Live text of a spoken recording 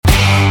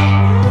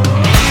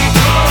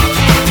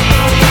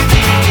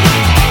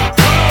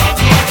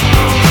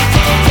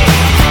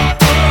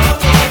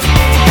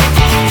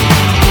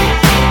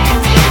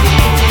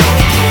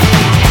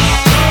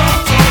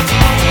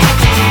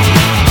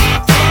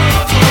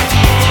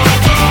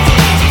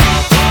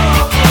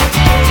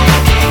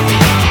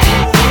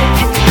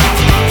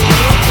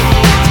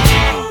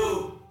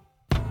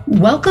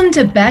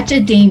Welcome to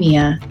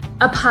Batchademia,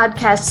 a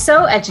podcast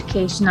so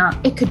educational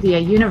it could be a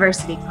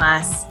university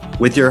class.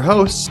 With your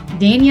hosts,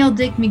 Danielle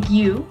Dick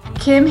McHugh,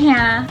 Kim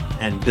Hannah,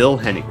 and Bill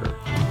Henniger.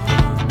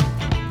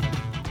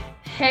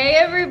 Hey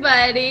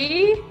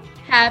everybody,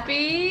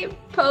 happy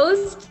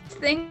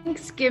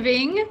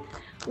post-Thanksgiving.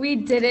 We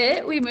did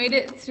it. We made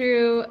it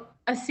through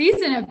a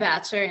season of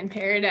Bachelor in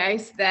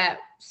Paradise that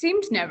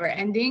seemed never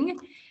ending.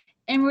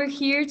 And we're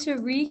here to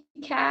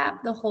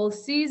recap the whole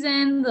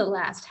season, the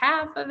last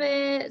half of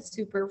it.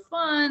 Super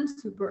fun,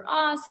 super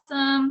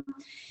awesome.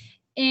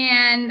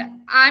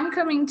 And I'm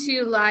coming to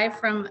you live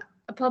from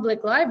a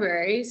public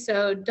library.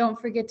 So don't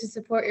forget to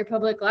support your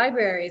public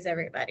libraries,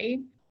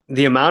 everybody.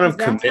 The amount of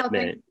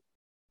commitment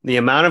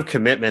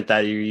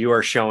that you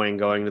are showing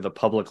going to the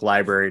public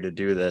library to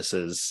do this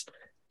is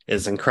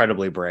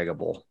incredibly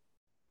braggable.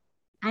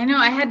 I know.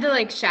 I had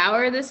to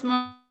shower this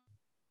morning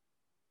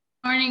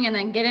and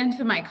then get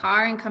into my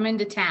car and come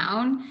into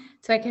town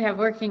so I could have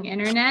working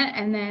internet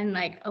and then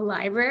a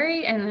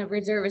library and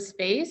reserve a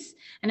space.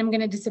 And I'm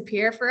going to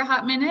disappear for a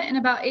hot minute in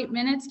about 8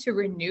 minutes to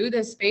renew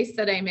the space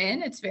that I'm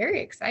in. It's very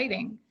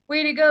exciting.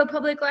 Way to go,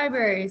 public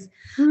libraries.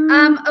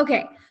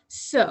 Okay,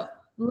 so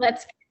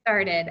let's get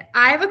started.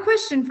 I have a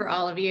question for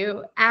all of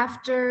you.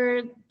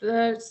 After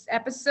the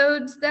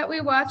episodes that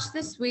we watched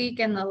this week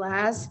and the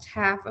last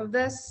half of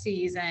the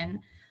season,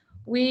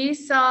 we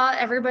saw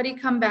everybody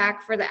come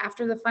back for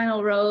after the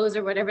final rose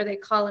or whatever they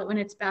call it when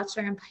it's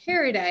Bachelor in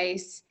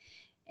Paradise.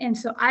 And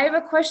so I have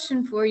a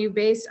question for you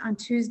based on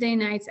Tuesday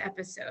night's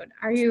episode.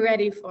 Are you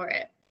ready for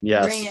it?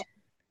 Yes. Bring it.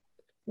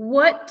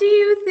 What do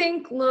you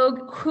think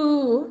what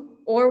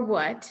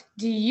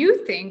do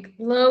you think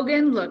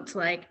Logan looked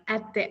like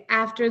at the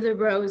after the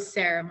rose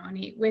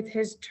ceremony with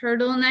his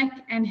turtleneck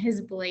and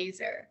his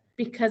blazer?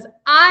 Because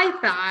I'm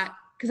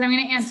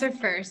going to answer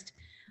first.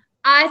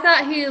 I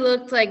thought he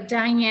looked like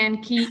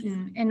Diane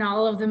Keaton in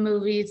all of the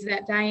movies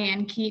that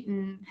Diane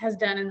Keaton has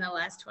done in the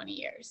last 20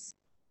 years.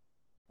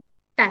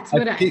 That's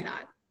what I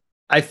thought.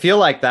 I feel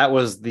like that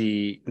was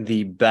the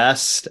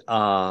best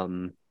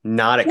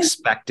not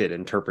expected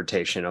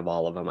interpretation of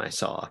all of them I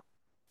saw.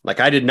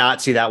 I did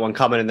not see that one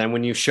coming. And then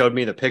when you showed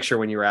me the picture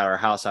when you were at our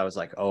house, I was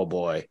like, oh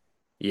boy.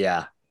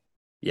 Yeah.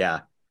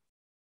 Yep.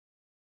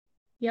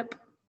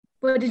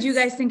 What did you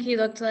guys think he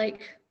looked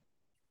like?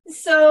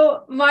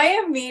 So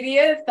my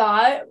immediate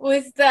thought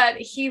was that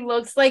he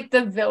looks like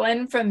the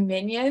villain from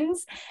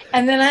Minions.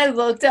 And then I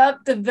looked up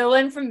the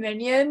villain from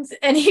Minions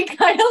and he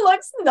kind of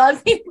looks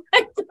nothing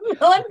like the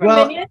villain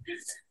from Minions.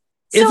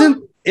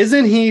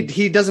 Isn't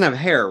he doesn't have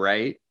hair,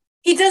 right?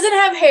 He doesn't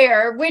have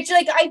hair, which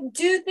I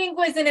do think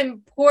was an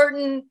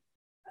important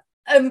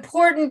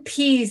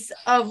piece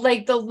of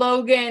the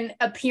Logan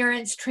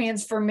appearance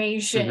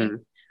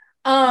transformation.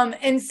 Mm-hmm.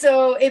 And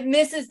so it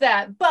misses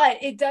that,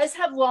 but it does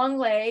have long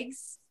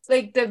legs.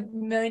 The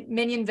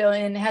Minion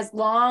villain has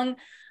long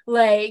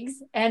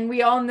legs, and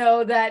we all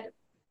know that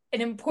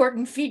an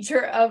important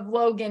feature of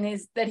Logan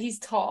is that he's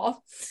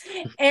tall.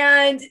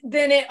 And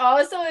then it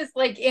also is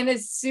in a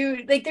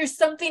suit. There's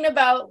something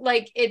about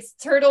its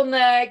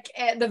turtleneck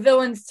and the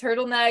villain's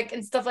turtleneck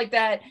and stuff like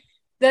that.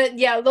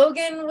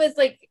 Logan was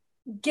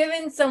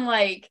given some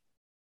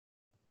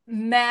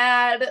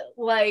mad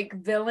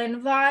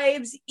villain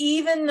vibes,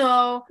 even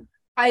though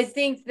I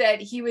think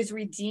that he was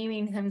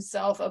redeeming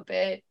himself a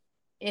bit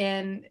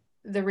in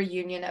the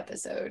reunion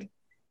episode.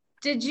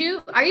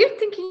 Are you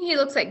thinking he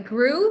looks like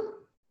Gru?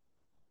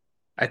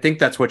 I think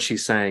that's what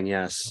she's saying,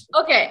 yes.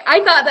 Okay,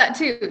 I thought that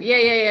too.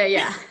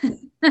 Yeah.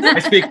 I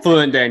speak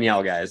fluent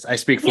Danielle, guys. I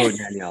speak fluent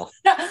Danielle.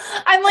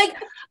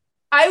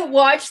 I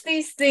watch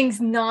these things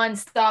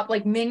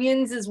nonstop.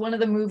 Minions is one of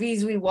the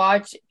movies we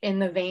watch in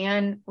the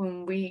van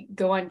when we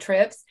go on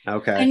trips.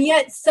 Okay. And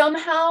yet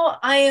somehow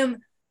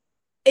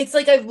it's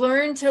I've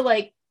learned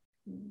to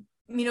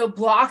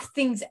block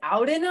things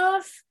out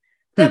enough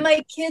that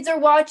my kids are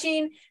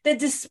watching that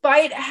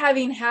despite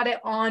having had it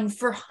on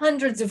for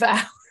hundreds of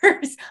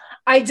hours,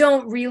 I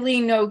don't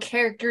really know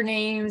character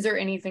names or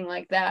anything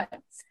like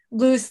that.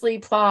 Loosely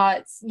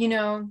plots,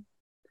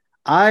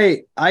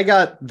 I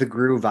got the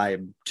Gru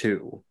vibe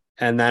too.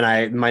 And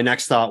then my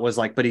next thought was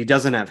but he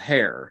doesn't have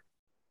hair.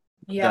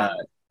 Yeah.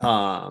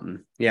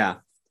 Yeah.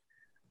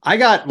 I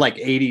got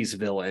 80s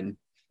villain.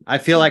 I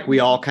feel like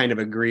we all kind of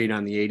agreed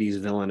on the 80s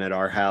villain at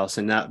our house.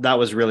 And that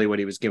was really what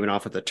he was giving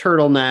off with the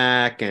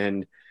turtleneck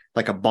and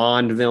a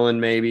Bond villain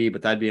maybe,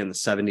 but that'd be in the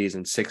 70s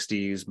and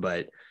 60s.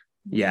 But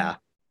yeah,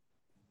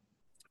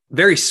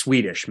 very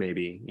Swedish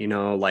maybe,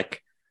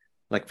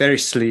 very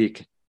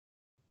sleek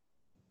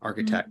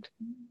architect.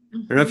 I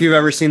don't know if you've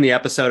ever seen the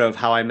episode of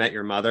How I Met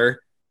Your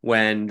Mother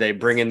when they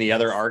bring in the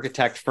other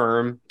architect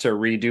firm to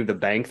redo the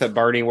bank that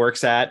Barney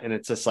works at. And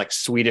it's this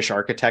Swedish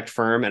architect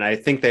firm. And I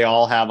think they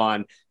all have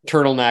on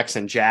turtlenecks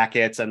and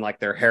jackets and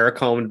their hair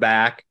combed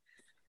back.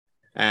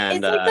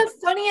 And it's the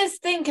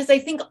funniest thing, because I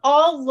think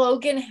all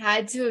Logan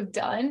had to have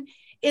done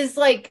is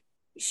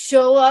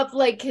show up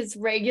his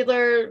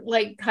regular,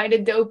 kind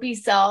of dopey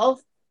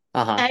self.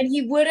 And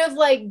he would have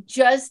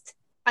just,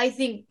 I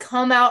think,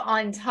 come out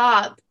on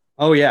top.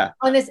 Oh, yeah.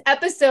 On this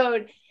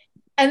episode.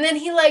 And then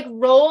he like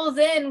rolls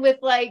in with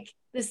like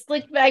the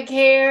slick back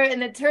hair and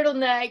the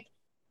turtleneck.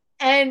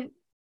 And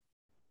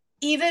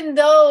even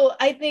though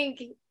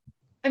he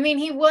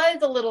was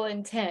a little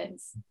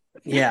intense.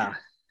 Yeah.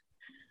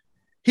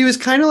 He was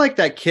kind of like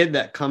that kid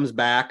that comes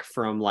back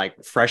from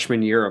like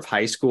freshman year of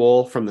high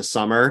school from the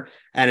summer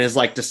and is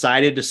like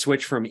decided to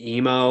switch from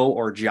emo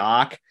or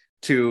jock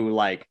to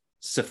like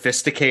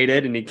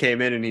sophisticated. And he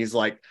came in and he's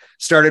like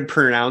started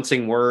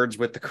pronouncing words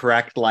with the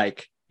correct,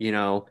 like,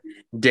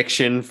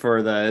 diction for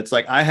it's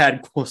like, I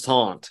had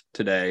croissant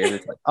today. And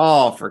it's like,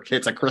 oh,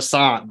 it's a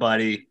croissant,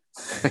 buddy.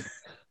 He's the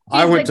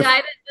guy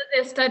that does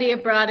his study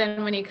abroad.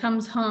 And when he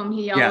comes home,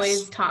 he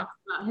always talks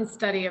about his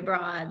study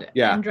abroad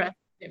and dresses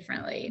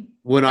differently.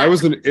 When I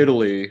was in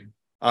Italy,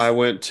 I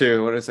went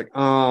to, and it's like,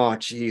 oh,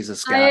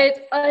 Jesus, guy.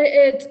 I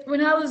ate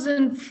when I was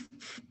in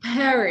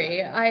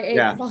Paris, I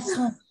ate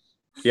croissant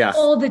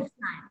all the time.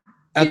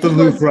 At the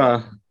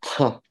Louvre.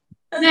 Huh.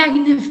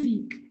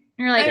 Magnifique.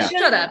 And you're like,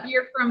 shut up.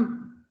 You're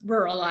from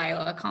rural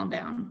Iowa. Calm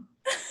down.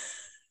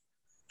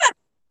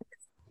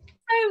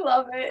 I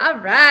love it. All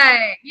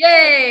right.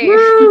 Yay.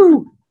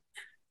 Woo!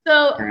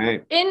 So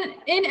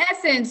in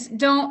essence,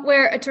 don't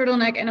wear a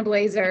turtleneck and a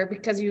blazer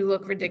because you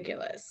look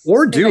ridiculous.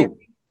 Or do.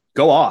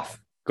 Go off.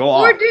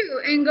 Or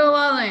do and go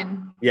all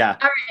in. Yeah.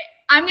 All right.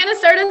 I'm going to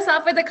start us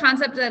off with a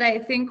concept that I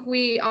think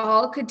we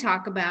all could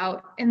talk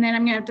about. And then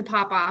I'm going to have to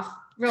pop off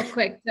real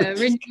quick to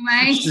renew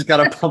my... She's got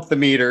to pump the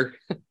meter.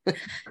 So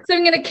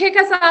I'm going to kick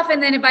us off.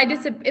 And then if I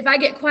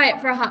get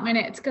quiet for a hot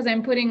minute, it's because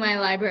I'm putting my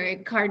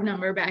library card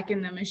number back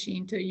in the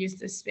machine to use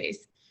this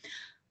space.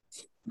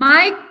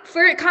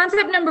 For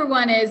concept number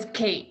 1 is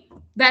Kate.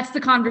 That's the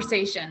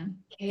conversation.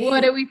 Kate.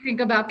 What do we think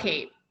about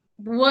Kate?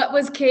 What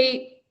was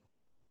Kate's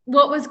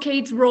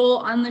role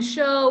on the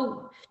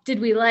show? Did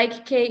we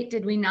like Kate?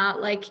 Did we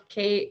not like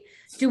Kate?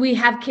 Do we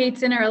have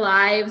Kates in our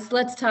lives?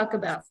 Let's talk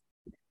about it.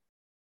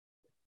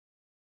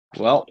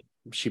 Well,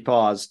 she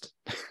paused.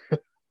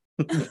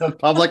 The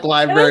public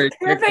library.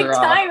 Perfect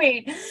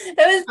timing.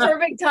 That was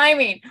perfect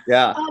timing.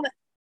 Yeah.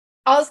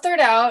 I'll start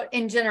out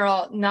in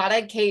general, not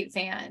a Kate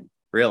fan.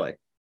 Really?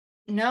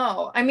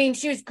 No. I mean,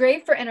 she was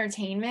great for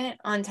entertainment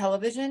on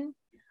television.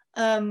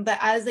 But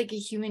as like a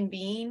human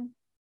being,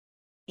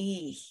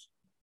 eesh.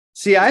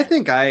 See, I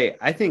think I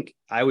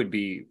would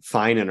be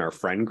fine in our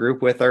friend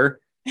group with her,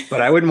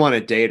 but I wouldn't want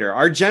to date her.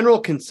 Our general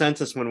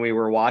consensus when we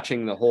were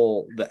watching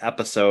the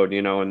episode,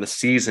 and the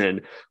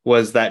season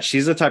was that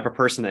she's the type of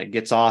person that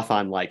gets off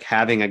on like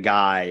having a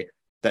guy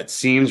that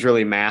seems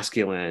really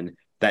masculine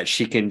that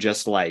she can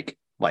just like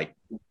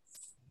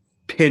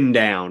pin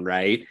down,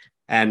 right?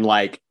 And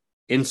like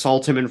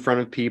insult him in front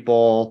of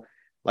people.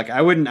 Like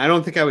I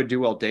don't think I would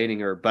do well dating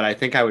her, but I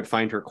think I would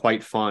find her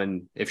quite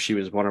fun if she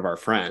was one of our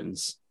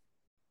friends.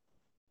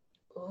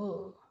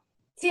 Oh,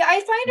 see,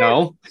 I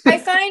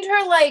find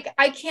her like,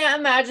 I can't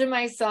imagine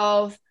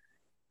myself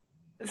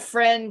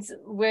friends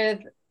with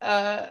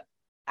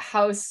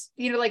house,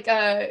 what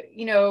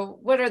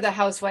are the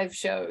housewife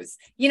shows?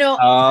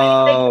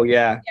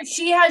 If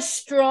she has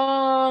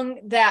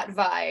strong that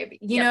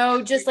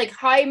vibe, just like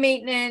high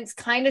maintenance,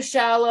 kind of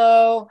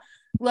shallow,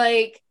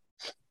 like,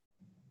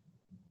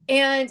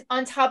 and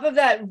on top of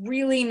that,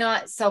 really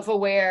not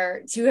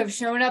self-aware to have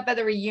shown up at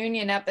the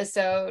reunion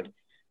episode.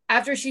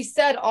 After she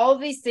said all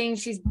of these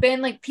things, she's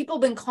been like, people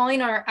have been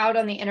calling her out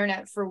on the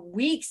internet for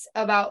weeks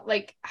about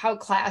like how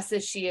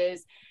classist she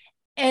is.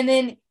 And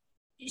then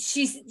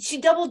she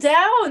doubled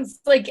down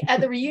like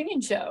at the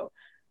reunion show.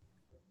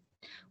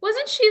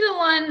 Wasn't she the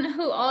one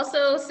who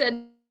also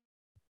said?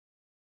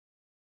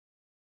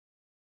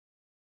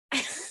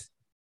 I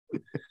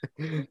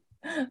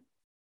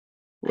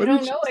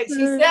don't know what she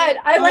said.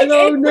 I like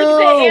it,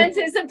 the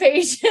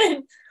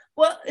anticipation.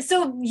 Well,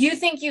 so you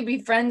think you'd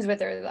be friends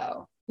with her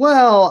though?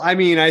 Well, I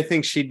mean, I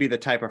think she'd be the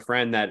type of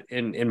friend that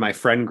in my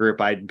friend group,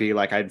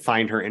 I'd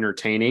find her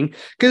entertaining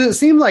because it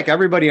seemed like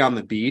everybody on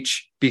the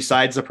beach,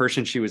 besides the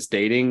person she was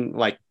dating,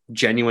 like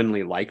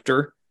genuinely liked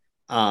her.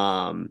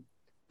 But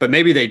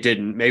maybe they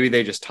didn't. Maybe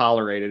they just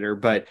tolerated her.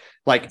 But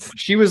like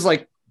she was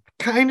like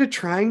kind of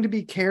trying to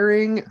be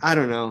caring. I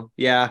don't know.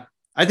 Yeah,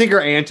 I think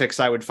her antics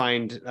I would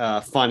find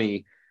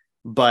funny,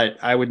 but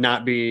she'd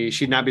not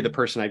be the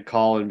person I'd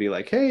call and be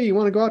like, hey, you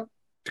want to go out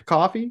to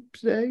coffee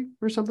today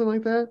or something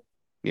like that?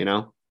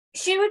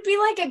 She would be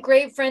like a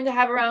great friend to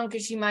have around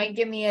because she might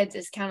give me a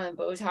discount on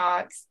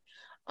Botox.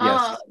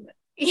 Yes.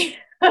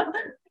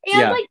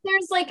 Like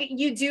there's like,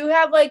 you do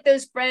have like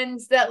those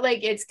friends that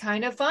like, it's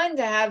kind of fun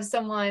to have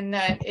someone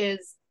that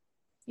is,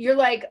 you're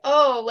like,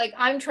 oh, like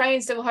I'm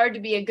trying so hard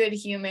to be a good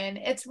human.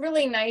 It's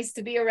really nice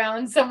to be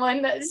around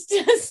someone that's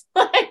just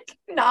like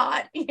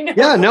not,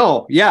 Yeah,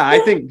 no. Yeah. I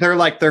think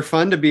they're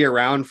fun to be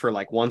around for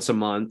like once a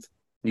month.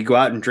 You go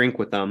out and drink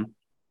with them.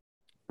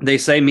 They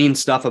say mean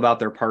stuff about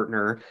their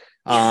partner.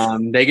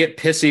 They get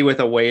pissy with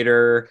a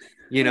waiter.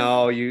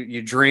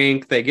 You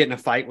drink, they get in a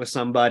fight with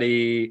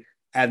somebody.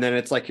 And then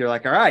it's like, you're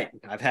like, all right,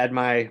 I've had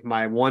my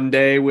one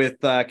day with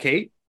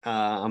Kate.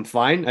 I'm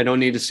fine. I don't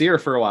need to see her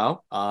for a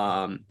while.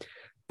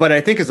 But I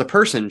think as a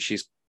person,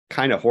 she's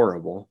kind of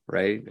horrible,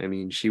 right? I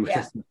mean, she was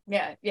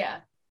Yeah.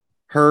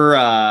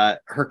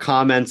 her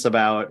comments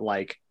about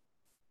like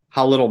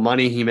how little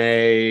money he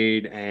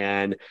made,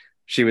 and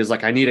she was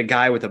like, I need a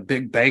guy with a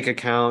big bank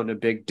account and a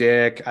big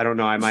dick. I don't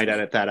know, I might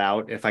edit that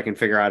out if I can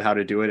figure out how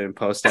to do it in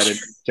post edit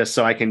just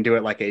so I can do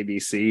it like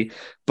ABC.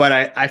 But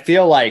I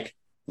feel like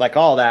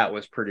all that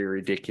was pretty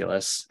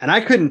ridiculous, and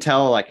I couldn't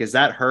tell, like, is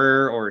that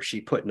her or is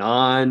she putting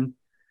on?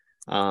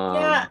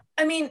 Yeah,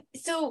 I mean,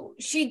 so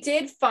she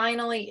did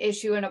finally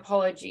issue an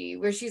apology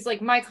where she's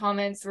like, my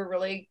comments were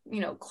really,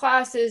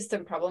 classist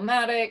and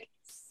problematic.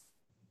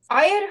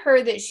 I had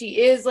heard that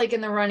she is like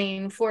in the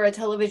running for a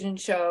television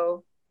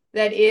show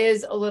that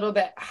is a little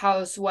bit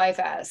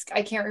housewife-esque.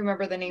 I can't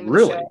remember the name of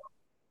the show.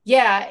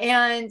 Yeah,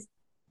 and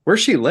where's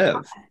she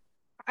live?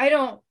 I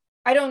don't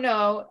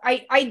know.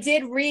 I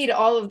did read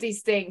all of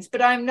these things,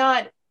 but I'm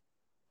like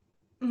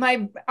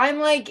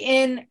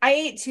I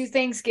ate 2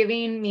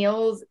 Thanksgiving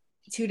meals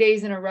 2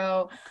 days in a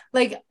row.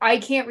 Like, I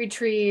can't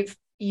retrieve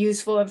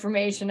useful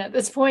information at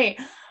this point.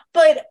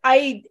 But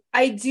I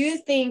do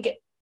think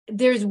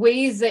there's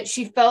ways that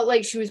she felt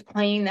like she was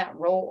playing that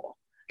role,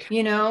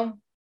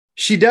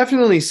 She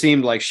definitely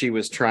seemed like she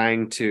was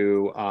trying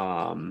to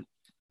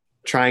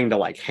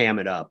like ham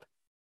it up.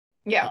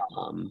 Yeah.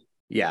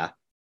 Yeah.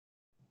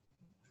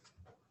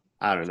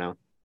 I don't know.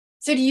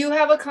 So do you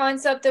have a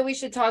concept that we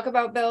should talk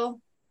about, Bill?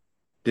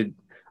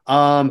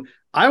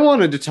 I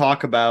wanted to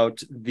talk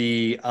about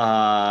the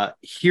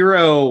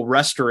hero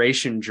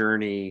restoration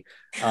journey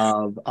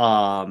of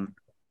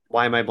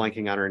why am I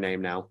blanking on her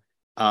name now?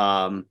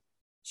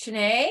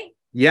 Shanae?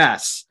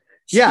 Yes.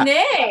 Yeah.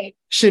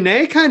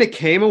 Shanae kind of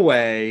came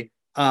away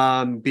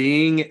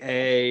being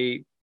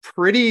a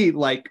pretty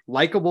like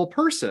likable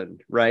person,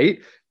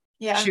 right?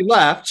 Yeah. She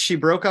left. She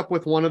broke up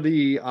with one of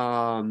the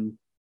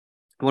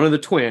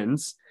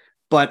twins,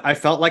 but I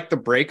felt like the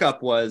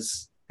breakup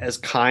was as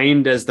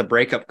kind as the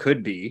breakup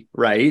could be,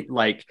 right?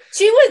 Like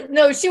she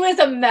was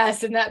a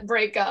mess in that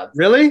breakup.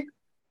 Really?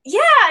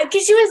 Yeah,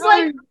 because she was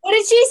like, what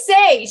did she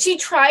say? She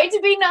tried to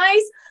be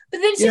nice, but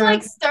then she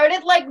like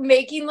started like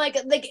making like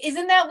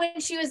isn't that when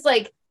she was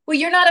like, well,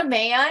 you're not a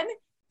man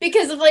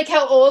because of like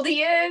how old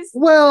he is?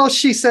 Well,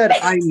 she said,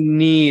 I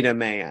need a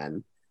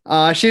man.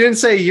 She didn't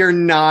say you're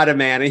not a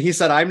man. And he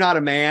said, I'm not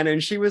a man.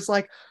 And she was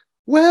like,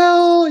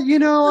 well,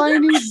 I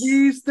need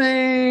these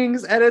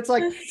things. And it's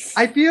like,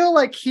 I feel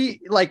like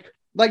he like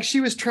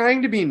she was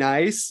trying to be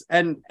nice.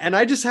 And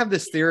I just have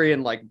this theory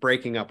in like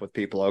breaking up with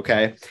people.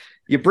 Okay.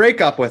 You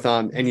break up with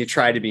them and you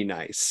try to be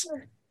nice,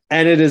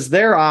 and it is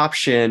their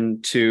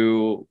option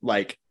to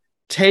like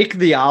take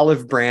the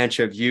olive branch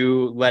of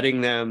you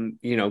letting them,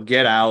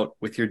 get out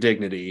with your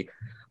dignity,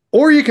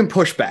 or you can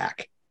push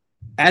back.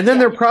 And then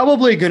they're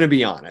probably going to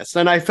be honest.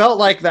 And I felt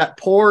like that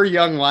poor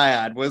young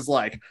lad was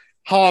like,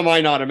 how am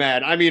I not a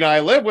man? I mean,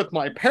 I live with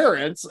my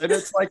parents. And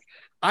it's like,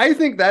 I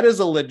think that is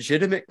a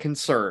legitimate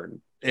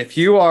concern. If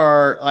you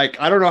are like,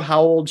 I don't know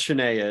how old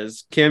Shanae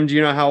is. Kim, do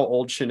you know how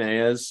old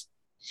Shanae is?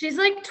 She's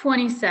like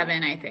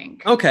 27, I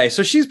think. Okay.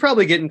 So she's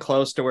probably getting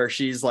close to where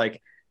she's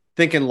like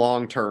thinking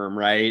long-term,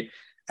 right?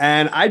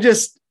 And I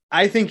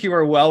think you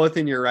are well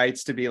within your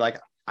rights to be like,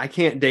 I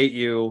can't date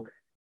you.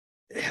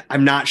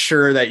 I'm not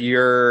sure that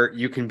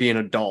you can be an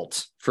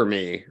adult for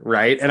me,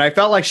 right? And I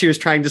felt like she was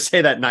trying to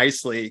say that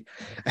nicely.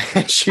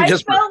 And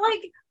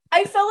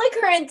I felt like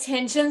her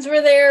intentions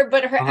were there,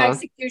 but her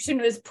execution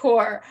was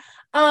poor.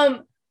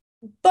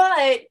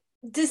 But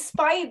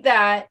despite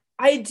that,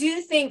 I do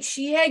think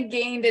she had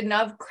gained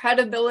enough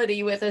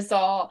credibility with us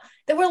all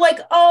that we're like,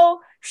 oh,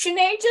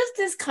 Shanae just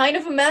is kind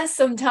of a mess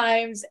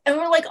sometimes. And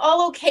we're like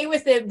all okay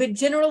with it, but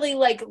generally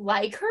like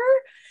her.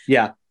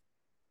 Yeah.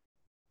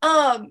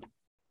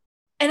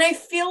 And I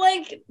feel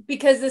like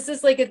because this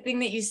is like a thing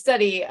that you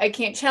study, I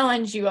can't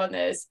challenge you on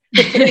this.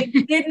 But I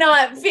did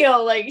not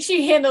feel like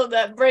she handled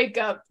that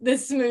breakup the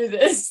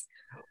smoothest.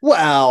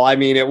 Well, I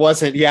mean, it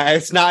wasn't. Yeah,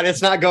 it's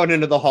not going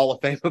into the Hall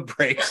of Fame of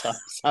breakups.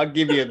 I'll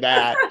give you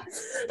that.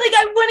 Like,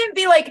 I wouldn't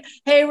be like,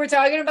 hey, we're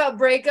talking about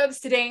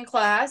breakups today in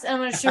class, and I'm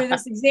going to show you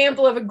this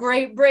example of a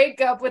great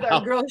breakup with our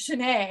girl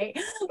Shanae.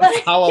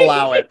 Like, I'll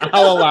allow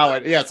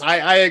it. Yes,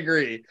 I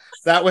agree.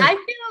 That was. I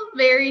feel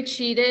very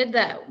cheated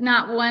that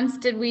not once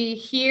did we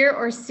hear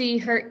or see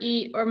her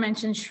eat or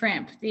mention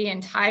shrimp the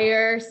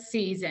entire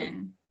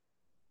season.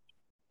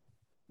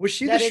 Was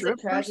she the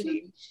shrimp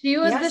person? She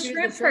was the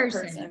shrimp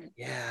person.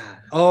 Yeah.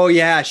 Oh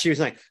yeah. She was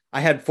like,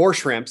 I had 4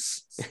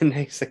 shrimps. And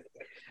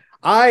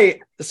I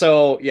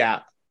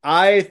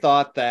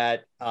thought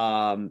that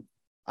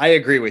I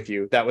agree with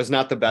you. That was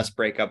not the best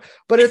breakup.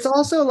 But it's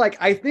also like,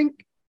 I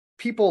think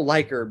people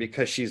like her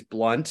because she's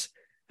blunt.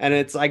 And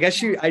it's, I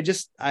guess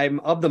I'm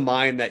of the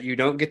mind that you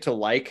don't get to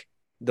like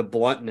the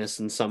bluntness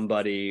in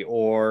somebody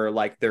or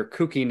like their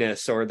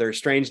kookiness or their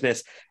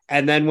strangeness.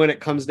 And then when it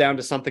comes down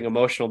to something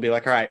emotional, be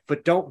like, all right,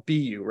 but don't be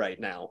you right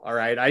now. All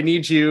right. I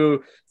need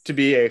you to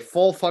be a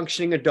full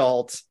functioning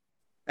adult.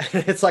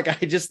 And it's like,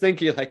 I just think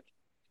you're like,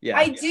 yeah.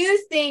 I do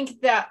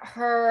think that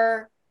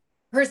her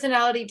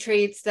personality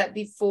traits that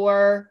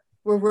before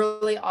were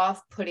really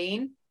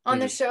off-putting on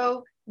the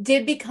show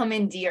did become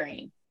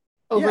endearing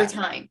over Yeah.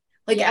 time.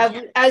 Like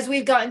Yeah. as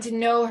we've gotten to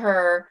know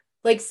her,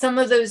 like some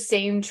of those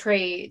same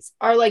traits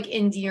are like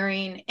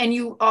endearing, and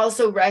you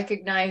also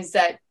recognize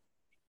that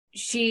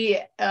she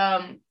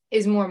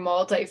is more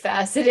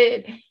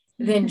multifaceted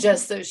than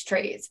just those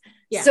traits.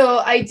 Yeah. So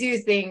I do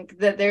think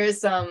that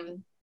there's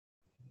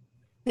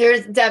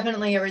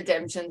definitely a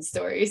redemption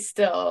story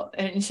still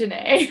in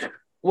Shanae.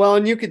 Well,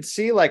 and you could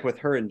see like with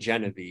her and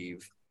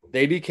Genevieve,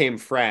 they became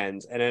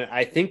friends. And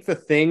I think the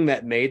thing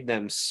that made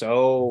them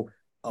so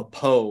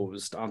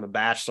opposed on The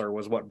Bachelor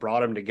was what brought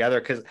them together.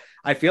 Because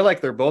I feel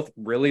like they're both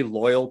really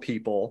loyal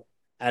people.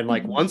 And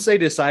like once they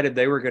decided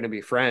they were going to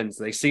be friends,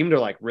 they seemed to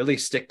like really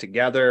stick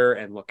together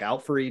and look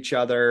out for each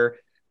other.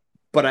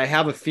 But I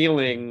have a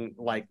feeling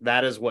like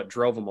that is what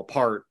drove them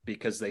apart,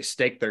 because they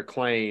staked their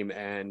claim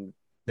and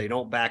they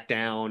don't back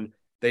down.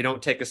 They don't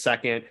take a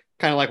second,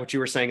 kind of like what you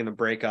were saying in the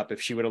breakup.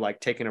 If she would have like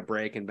taken a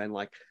break and been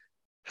like,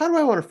 how do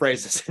I want to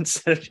phrase this,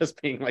 instead of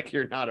just being like,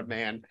 you're not a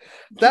man.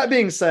 That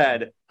being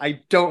said, I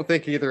don't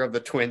think either of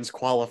the twins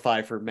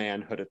qualify for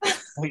manhood at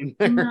this point.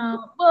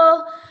 No.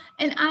 Well,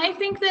 and I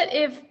think that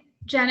if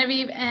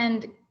Genevieve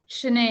and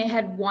Shanae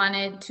had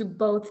wanted to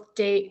both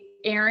date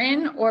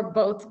Aaron or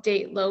both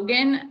date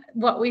Logan,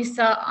 what we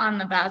saw on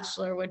The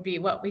Bachelor would be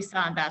what we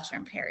saw on Bachelor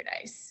in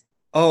Paradise.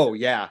 Oh,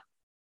 yeah.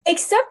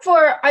 Except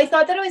for, I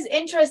thought that it was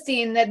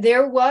interesting that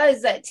there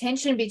was that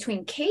tension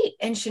between Kate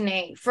and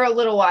Shanae for a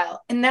little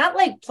while. And that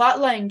like plot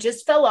line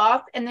just fell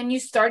off. And then you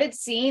started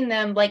seeing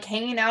them like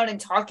hanging out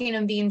and talking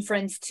and being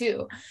friends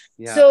too.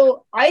 Yeah.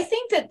 So I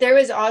think that there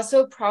was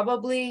also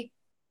probably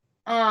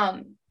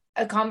a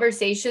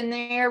conversation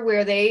there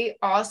where they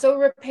also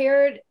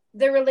repaired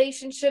the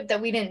relationship that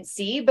we didn't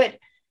see. But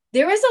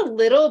there was a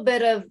little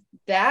bit of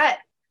that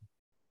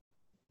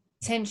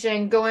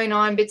tension going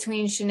on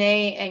between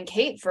Shanae and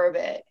Kate for a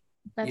bit.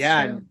 That's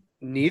yeah, true. and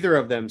neither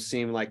of them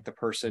seem like the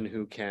person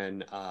who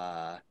can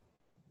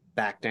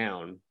back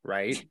down,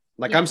 right?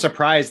 Like, Yeah. I'm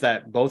surprised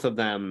that both of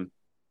them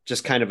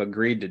just kind of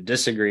agreed to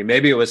disagree.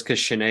 Maybe it was because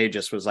Shanae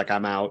just was like,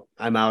 I'm out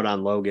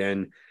on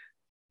Logan.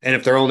 And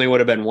if there only would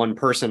have been one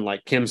person,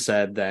 like Kim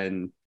said,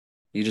 then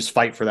you just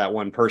fight for that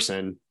one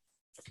person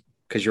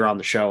because you're on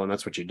the show and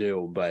that's what you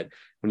do. But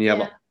when you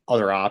have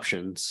other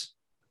options.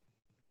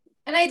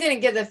 And I didn't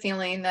get the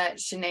feeling that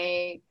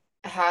Shanae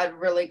had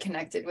really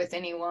connected with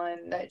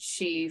anyone that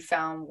she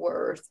found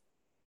worth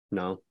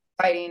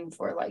fighting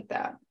for like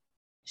that.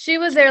 She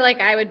was there like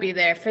I would be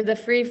there for the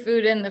free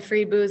food and the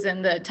free booze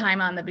and the time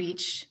on the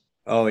beach.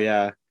 Oh,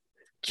 yeah.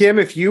 Kim,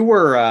 if you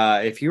were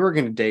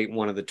going to date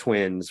one of the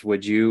twins,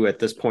 would you, at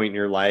this point in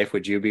your life,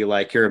 would you be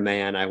like, you're a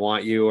man, I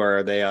want you, or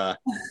are they a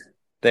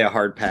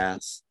hard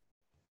pass?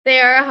 They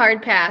are a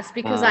hard pass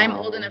because I'm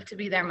old enough to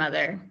be their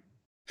mother.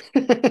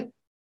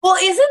 Well,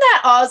 isn't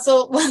that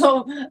also,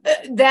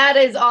 that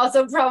is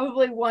also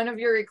probably one of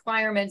your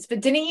requirements, but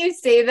didn't you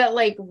say that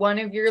like one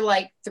of your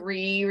like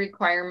 3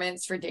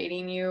 requirements for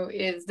dating you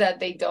is that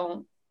they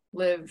don't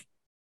live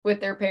with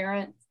their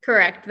parents?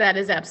 Correct. That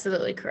is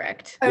absolutely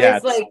correct. I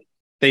was like,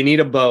 they need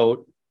a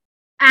boat.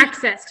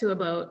 Access to a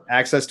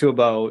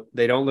boat.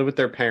 They don't live with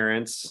their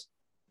parents.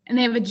 And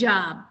they have a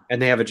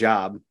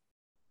job.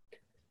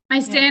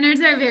 My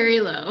standards are very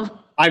low.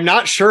 I'm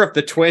not sure if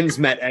the twins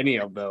met any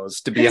of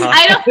those, to be honest.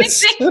 I don't think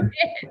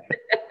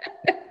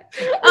they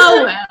did.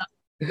 Oh,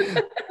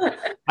 well.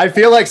 I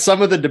feel like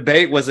some of the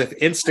debate was if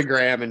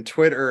Instagram and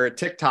Twitter or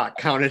TikTok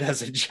counted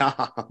as a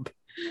job.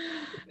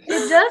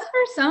 It does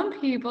for some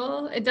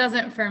people. It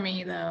doesn't for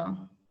me, though.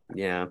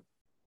 Yeah.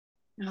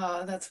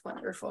 oh, that's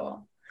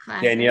wonderful.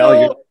 Classic.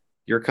 Danielle,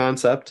 your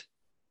concept?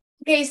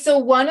 Okay, so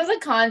one of the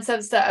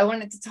concepts that I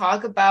wanted to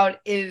talk about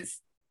is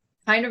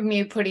kind of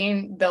me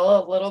putting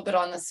Bill a little bit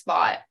on the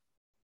spot.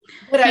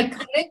 But I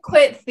couldn't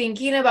quit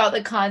thinking about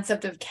the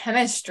concept of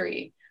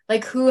chemistry.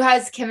 Like, who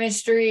has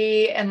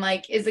chemistry and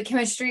like, is the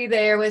chemistry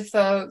there with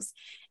folks?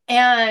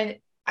 And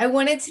I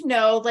wanted to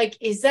know, like,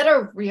 is that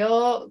a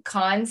real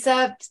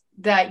concept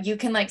that you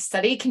can like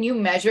study? Can you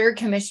measure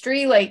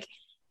chemistry? Like,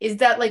 is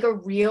that like a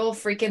real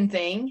freaking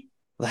thing?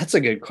 That's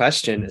a good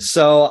question.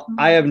 So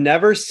I have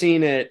never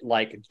seen it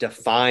like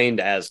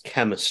defined as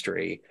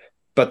chemistry,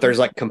 but there's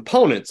like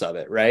components of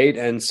it, right?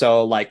 And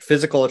so like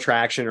physical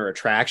attraction or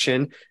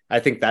attraction, I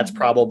think that's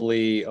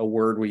probably a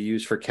word we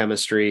use for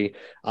chemistry.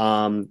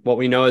 What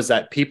we know is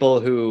that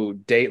people who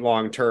date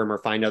long-term or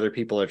find other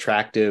people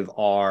attractive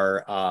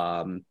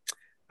are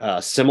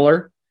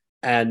similar.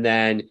 And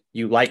then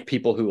you like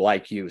people who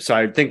like you. So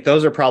I think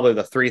those are probably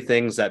the 3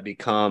 things that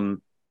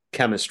become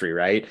chemistry,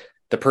 right?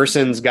 The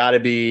person's got to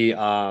be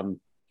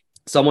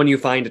someone you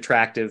find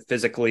attractive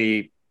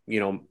physically,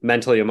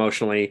 mentally,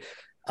 emotionally.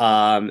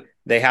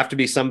 They have to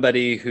be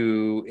somebody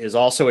who is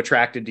also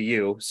attracted to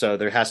you. So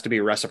there has to be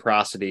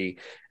reciprocity.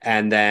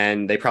 And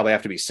then they probably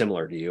have to be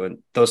similar to you. And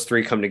those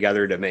 3 come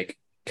together to make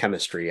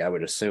chemistry, I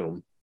would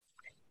assume.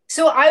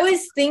 So I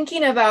was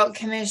thinking about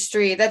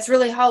chemistry. That's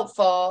really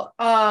helpful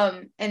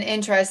and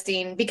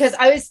interesting, because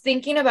I was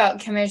thinking about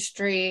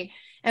chemistry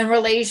and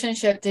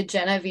relationship to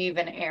Genevieve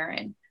and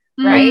Aaron.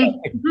 right?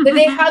 Mhm. But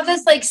they have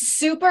this like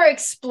super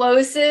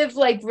explosive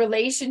like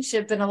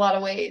relationship in a lot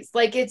of ways.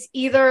 Like it's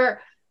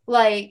either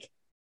like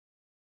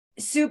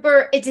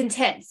super, it's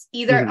intense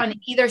either Mhm. on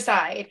either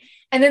side.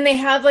 And then they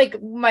have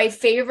like my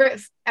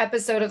favorite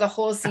episode of the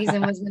whole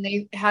season was when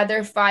they had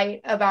their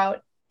fight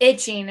about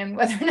itching and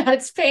whether or not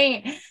it's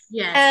pain.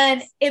 Yes.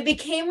 And it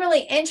became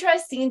really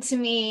interesting to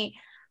me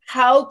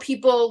how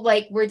people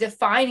like were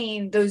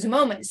defining those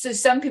moments. So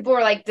some people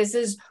were like, this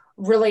is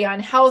really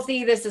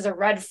unhealthy. This is a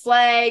red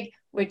flag,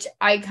 which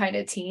I kind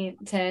of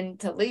tend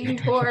to lean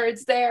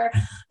towards there.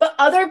 But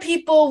other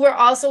people were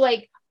also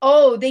like,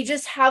 oh, they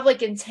just have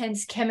like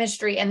intense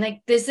chemistry. And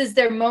like, this is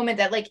their moment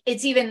that like,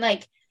 it's even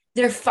like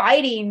they're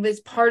fighting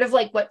was part of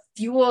like what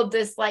fueled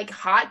this like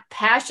hot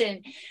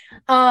passion.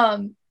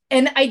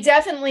 And I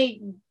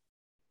definitely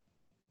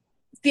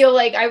feel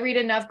like I read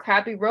enough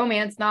crappy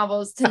romance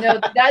novels to know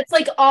that that's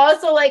like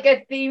also like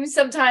a theme.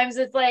 Sometimes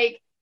it's like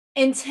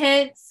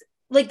intense,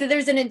 like that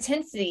there's an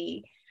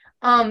intensity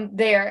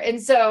there.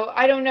 And so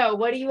I don't know,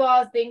 what do you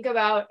all think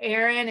about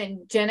Aaron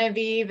and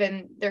Genevieve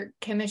and their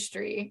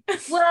chemistry?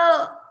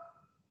 Well,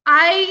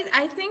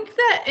 I think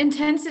that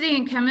intensity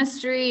and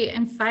chemistry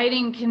and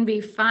fighting can be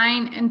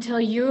fine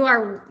until you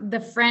are the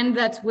friend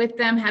that's with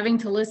them having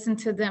to listen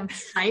to them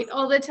fight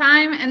all the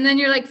time. And then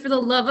you're like, for the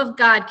love of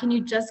God, can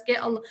you just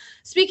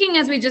speaking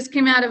as we just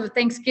came out of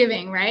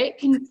Thanksgiving, right?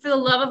 For the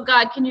love of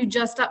God, can you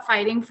just stop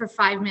fighting for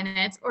 5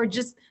 minutes or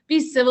just be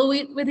civil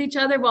with each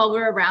other while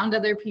we're around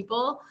other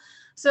people?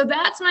 So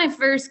that's my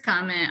first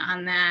comment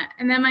on that.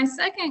 And then my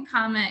second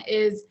comment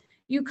is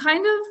you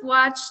kind of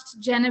watched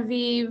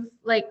Genevieve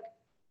like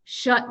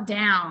shut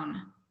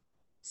down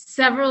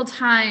several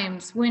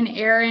times when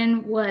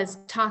Aaron was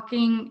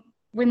talking,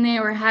 when they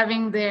were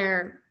having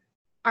their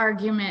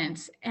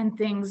arguments and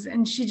things.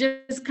 And she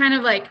just kind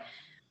of like,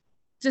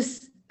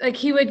 just like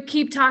he would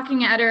keep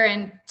talking at her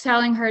and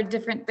telling her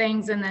different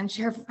things. And then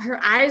her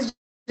eyes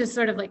just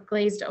sort of like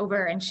glazed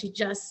over and she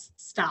just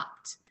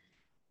stopped.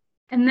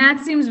 And that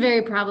seems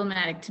very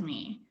problematic to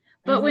me.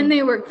 But when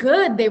they were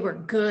good, they were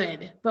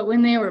good. But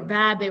when they were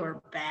bad, they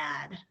were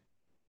bad.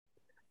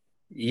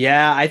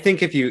 Yeah, I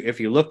think if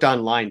you looked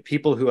online,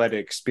 people who had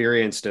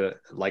experienced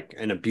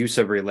an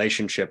abusive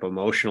relationship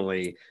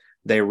emotionally,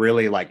 they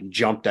really like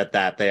jumped at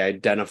that. They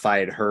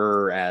identified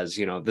her as,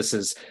 this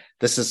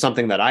is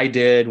something that I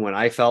did when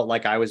I felt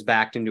like I was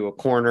backed into a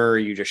corner.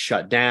 You just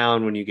shut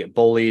down when you get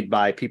bullied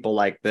by people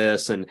like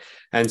this, and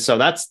so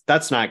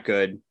that's not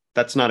good.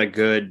 That's not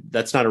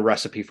a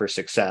recipe for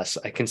success.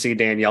 I can see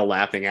Danielle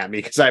laughing at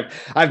me because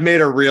I've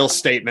made a real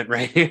statement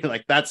right here.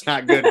 Like that's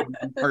not good when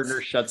one partner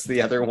shuts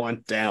the other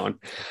one down.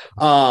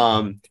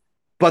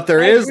 But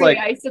there is like,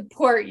 I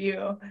support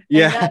you.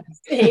 Yeah.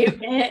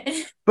 Statement.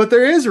 But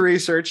there is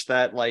research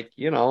that like,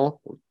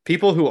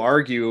 people who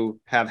argue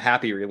have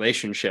happy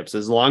relationships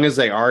as long as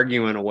they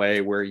argue in a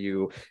way where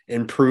you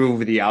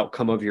improve the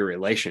outcome of your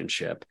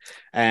relationship.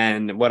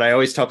 And what I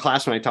always tell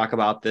class when I talk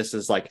about this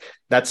is like,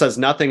 that says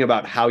nothing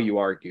about how you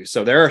argue.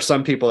 So there are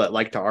some people that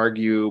like to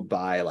argue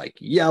by like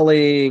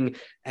yelling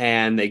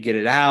and they get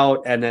it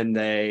out and then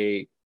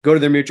they go to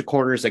their mutual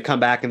corners, they come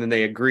back and then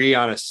they agree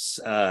on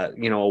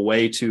a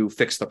way to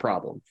fix the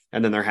problem.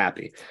 And then they're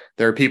happy.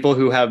 There are people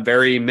who have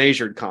very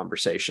measured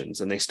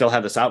conversations and they still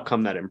have this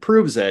outcome that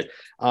improves it.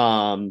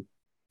 So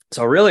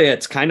really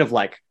it's kind of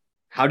like,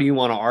 how do you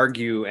want to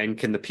argue? And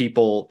can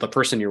the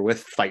person you're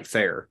with fight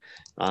fair?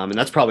 And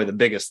that's probably the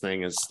biggest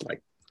thing is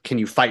like, can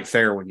you fight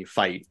fair when you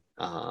fight?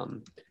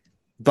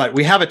 But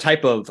we have a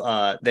type of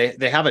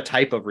they have a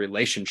type of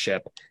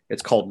relationship.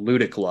 It's called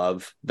ludic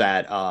love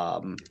that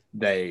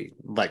they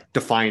like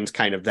defines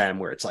kind of them,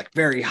 where it's like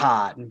very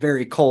hot and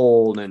very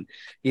cold, and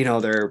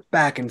they're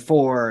back and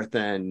forth,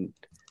 and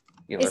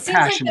it they're seems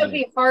passionate. like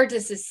that'd be hard to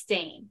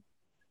sustain,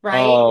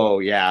 right? Oh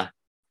yeah,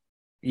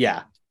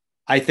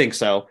 I think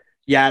so.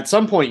 Yeah, at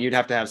some point you'd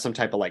have to have some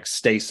type of like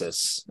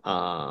stasis.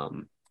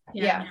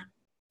 Yeah.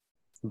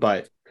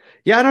 But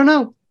yeah, I don't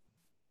know.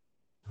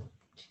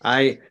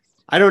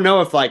 I don't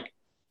know if like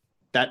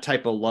that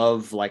type of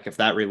love, like if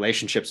that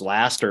relationships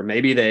last, or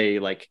maybe they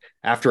like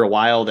after a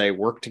while they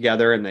work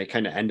together and they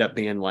kind of end up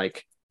being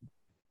like,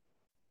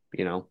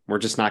 we're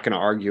just not going to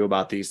argue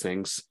about these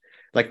things.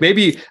 Like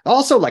maybe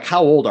also like,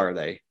 how old are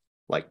they?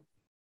 Like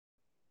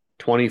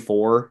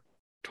 24,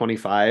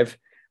 25.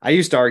 I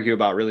used to argue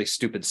about really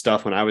stupid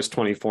stuff when I was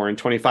 24 and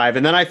 25.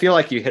 And then I feel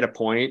like you hit a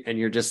point and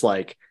you're just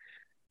like,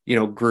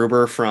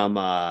 Gruber from,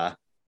 and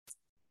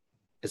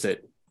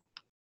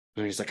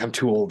he's like, I'm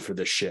too old for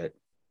this shit.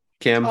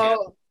 Kim.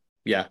 Oh.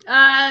 Yeah.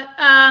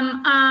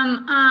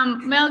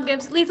 Mel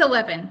Gibson, Lethal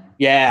Weapon.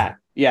 Yeah.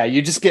 Yeah.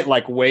 You just get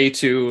like way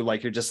too,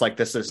 like, you're just like,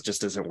 this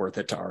just isn't worth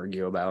it to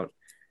argue about.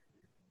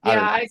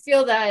 Yeah. I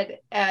feel that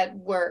at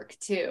work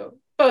too.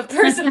 Both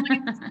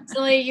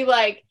personally, you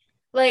like,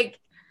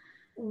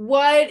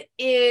 what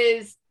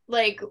is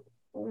like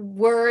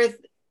worth,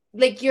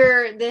 like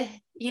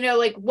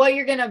like what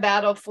you're gonna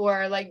battle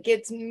for like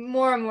gets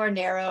more and more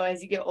narrow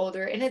as you get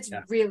older, and it's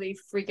really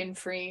freaking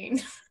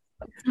freeing.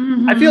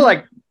 I feel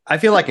like I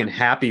feel like in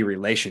happy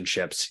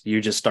relationships,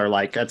 you just are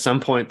like, at some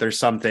point, there's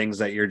some things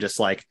that you're just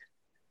like,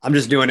 I'm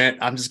just doing it.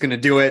 I'm just going to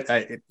do it.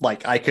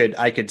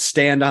 I could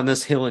stand on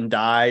this hill and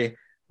die,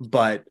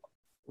 but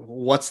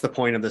what's the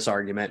point of this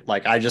argument?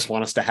 Like, I just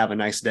want us to have a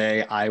nice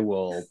day. I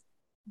will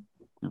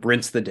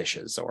rinse the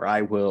dishes, or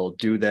I will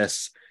do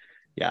this.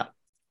 Yeah.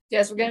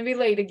 Yes, we're going to be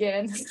late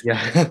again.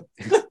 Yeah.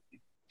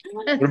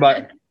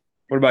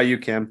 What about you,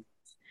 Kim?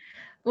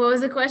 What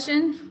was the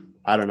question?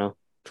 I don't know.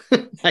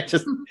 I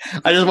just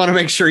want to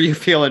make sure you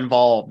feel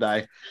involved.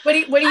 What do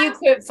you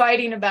quit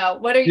fighting about?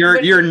 What are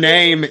your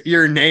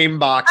name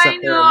box up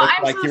there looked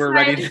I'm like so you were sorry.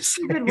 ready to say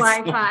Stupid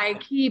Wi-Fi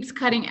keeps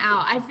cutting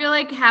out. I feel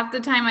like half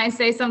the time I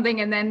say something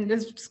and then the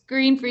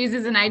screen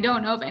freezes and I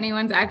don't know if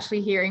anyone's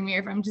actually hearing me or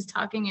if I'm just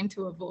talking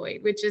into a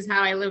void, which is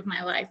how I live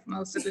my life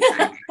most of the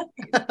time.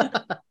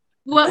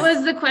 What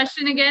was the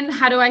question again?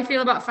 How do I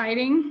feel about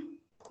fighting?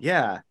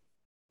 Yeah.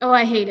 Oh,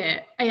 I hate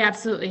it. I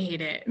absolutely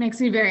hate it. It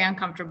makes me very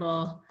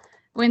uncomfortable.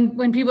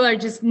 When people are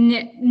just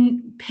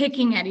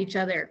picking at each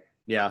other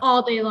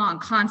all day long,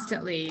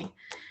 constantly,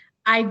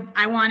 I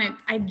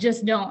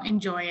just don't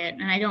enjoy it,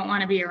 and I don't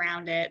want to be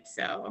around it.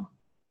 So,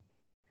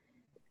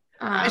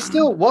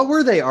 what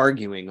were they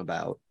arguing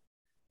about?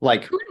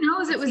 Like, who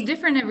knows? It was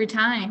different every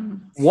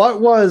time. What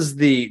was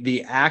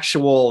the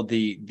actual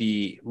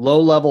the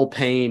low level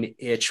pain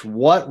itch?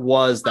 What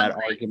was that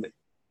argument?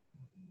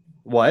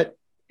 What?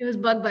 It was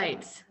bug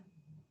bites.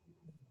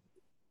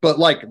 But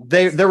like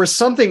there was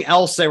something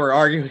else they were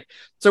arguing.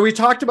 So we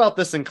talked about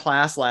this in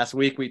class last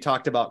week. We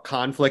talked about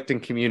conflict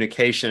and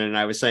communication. And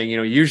I was saying,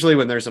 usually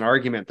when there's an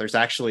argument, there's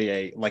actually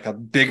a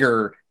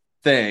bigger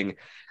thing.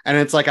 And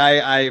it's like,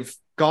 I've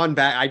gone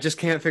back. I just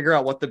can't figure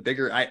out what the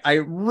bigger, I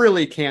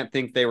really can't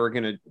think they were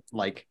going to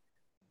like.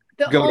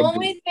 The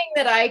only thing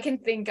that I can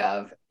think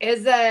of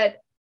is that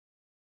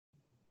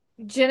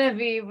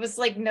Genevieve was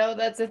like, no,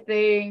 that's a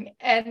thing.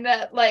 And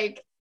that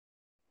like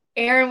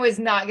Aaron was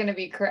not going to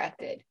be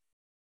corrected.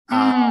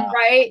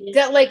 Right?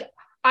 That like,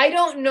 I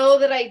don't know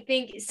that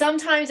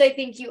sometimes I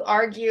think you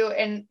argue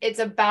and it's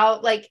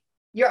about like,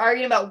 you're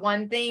arguing about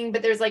one thing,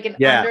 but there's like an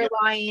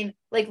underlying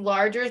like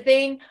larger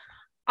thing.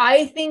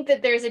 I think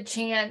that there's a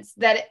chance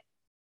that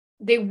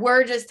they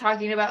were just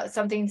talking about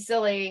something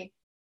silly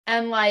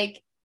and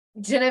like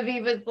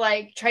Genevieve was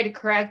like, tried to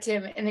correct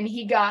him. And then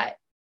he got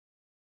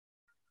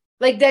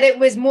like that. It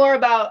was more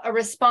about a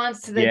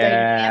response to the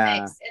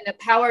dynamics and the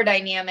power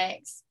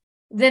dynamics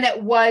than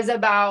it was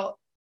about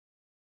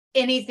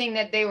anything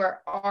that they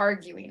were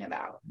arguing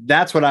about.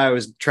 That's what I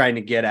was trying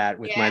to get at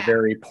with my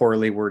very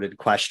poorly worded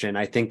question.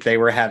 I think they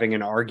were having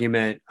an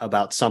argument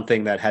about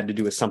something that had to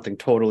do with something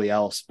totally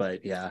else,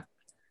 but yeah,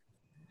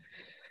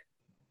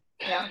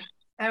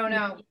 I don't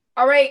know.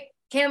 All right,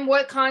 Kim,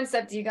 what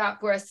concept do you got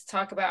for us to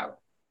talk about?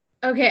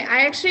 Okay,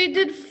 I actually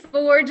did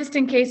 4 just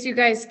in case you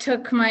guys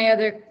took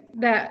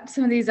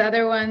some of these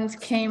other ones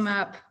came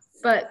up,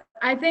 but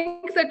I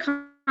think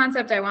the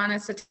concept I want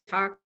us to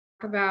talk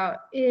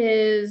about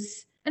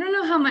is, I don't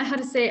know how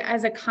to say it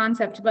as a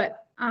concept,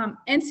 but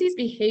NC's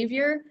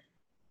behavior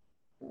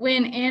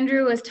when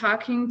Andrew was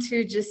talking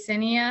to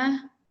Jessenia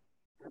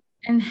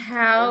and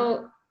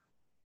how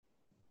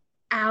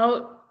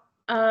out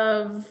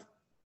of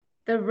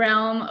the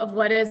realm of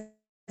what is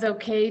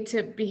okay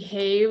to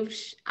behave,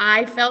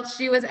 I felt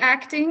she was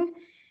acting,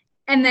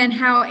 and then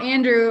how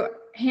Andrew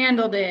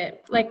handled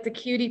it like the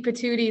cutie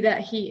patootie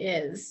that he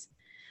is.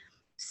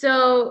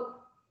 So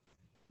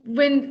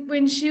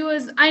when she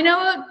was, I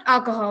know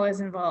alcohol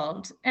is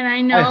involved, and I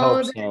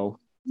know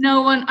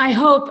I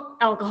hope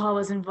alcohol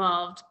was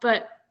involved,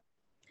 but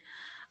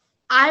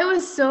I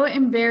was so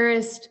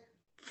embarrassed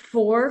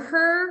for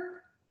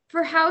her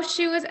for how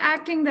she was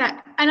acting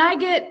and I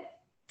get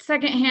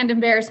secondhand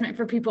embarrassment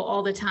for people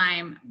all the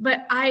time,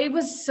 but I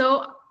was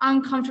so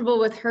uncomfortable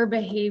with her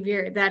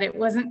behavior that it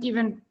wasn't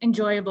even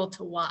enjoyable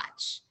to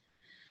watch.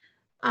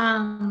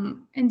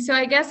 And so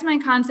I guess my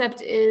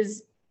concept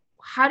is,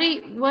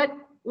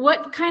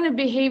 what kind of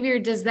behavior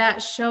does that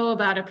show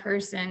about a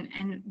person,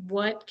 and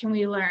what can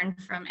we learn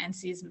from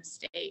NC's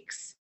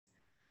mistakes?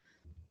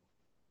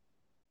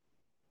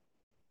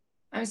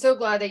 I'm so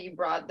glad that you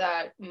brought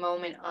that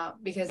moment up,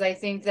 because I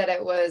think that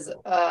it was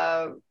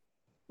a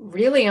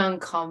really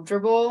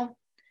uncomfortable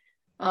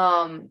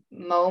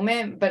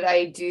moment, but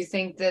I do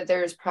think that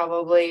there's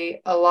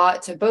probably a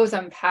lot to both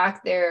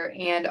unpack there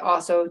and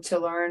also to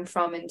learn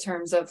from in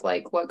terms of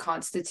like what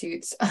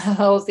constitutes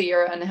healthy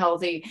or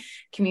unhealthy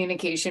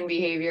communication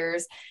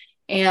behaviors.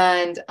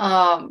 And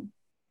I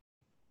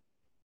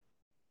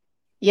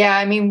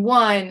mean,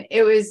 one,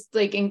 it was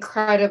like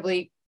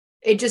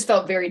it just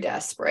felt very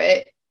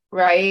desperate,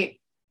 right?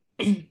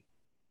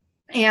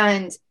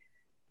 And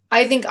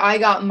I think I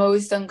got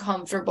most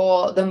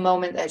uncomfortable the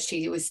moment that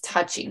she was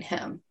touching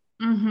him.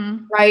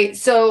 Mm-hmm. Right.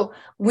 So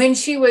when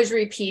she was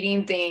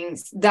repeating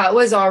things, that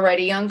was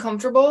already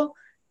uncomfortable.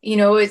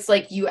 It's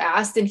like you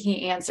asked and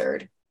he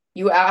answered.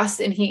 You asked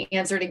and he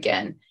answered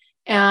again.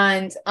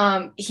 And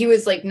he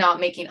was like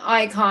not making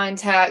eye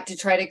contact to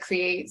try to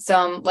create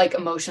some like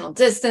emotional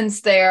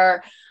distance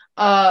there.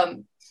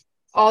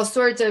 all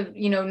sorts of,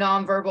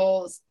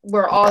 nonverbals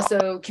were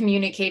also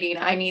communicating,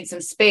 I need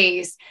some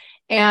space.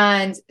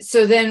 And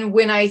so then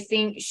when I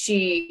think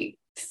she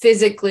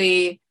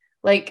physically,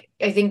 like,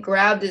 I think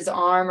grabbed his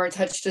arm or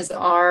touched his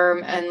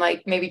arm and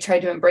like maybe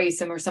tried to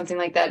embrace him or something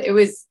like that, it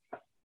was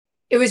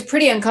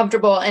pretty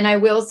uncomfortable. And I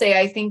will say,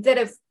 I think that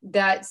if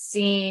that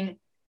scene,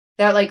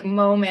 that like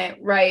moment,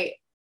 right,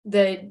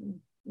 the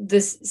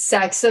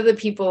sex of the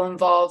people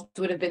involved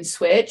would have been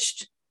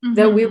switched,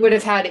 that we would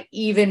have had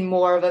even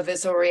more of a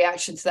visceral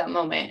reaction to that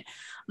moment.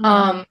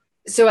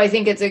 So I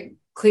think it's a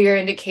clear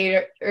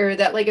indicator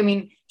that, like, I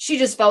mean, she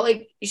just felt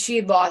like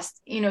she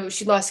lost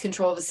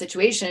control of the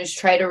situation. She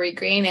tried to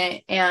regain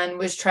it and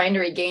was trying to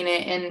regain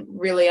it in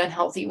really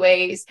unhealthy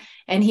ways.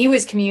 And he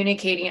was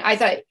communicating. I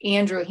thought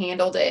Andrew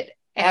handled it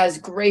as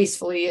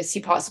gracefully as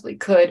he possibly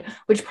could,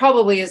 which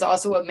probably is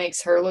also what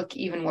makes her look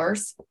even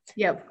worse.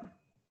 Yep.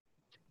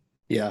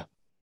 Yeah.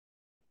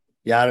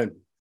 I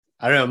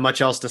don't have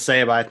much else to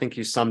say, but I think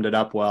you summed it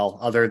up well,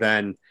 other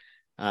than,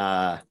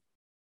 I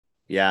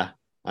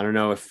don't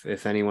know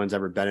if anyone's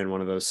ever been in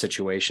one of those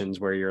situations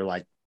where you're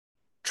like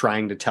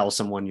trying to tell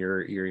someone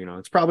you're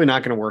it's probably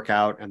not going to work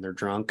out, and they're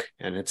drunk,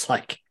 and it's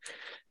like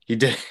he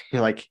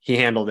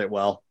handled it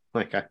well.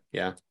 Like,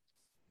 yeah.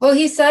 Well,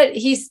 he said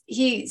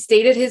he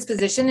stated his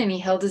position and he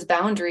held his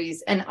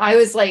boundaries. And I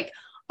was like,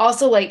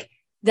 also like,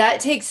 that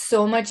takes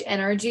so much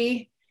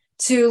energy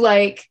to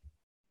like,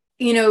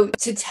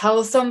 to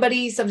tell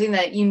somebody something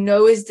that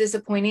is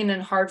disappointing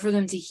and hard for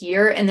them to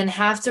hear, and then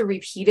have to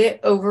repeat it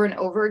over and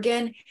over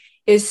again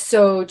is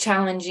so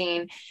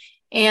challenging.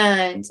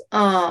 And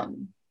I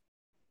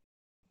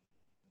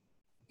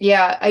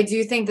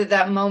do think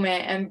that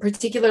moment, and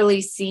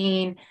particularly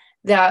seeing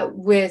that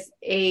with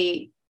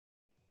a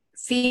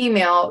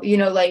female,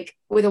 like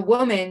with a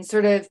woman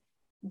sort of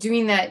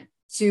doing that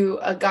to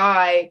a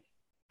guy,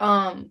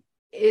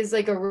 is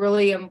like a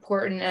really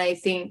important, and I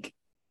think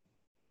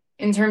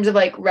in terms of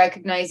like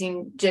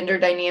recognizing gender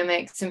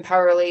dynamics and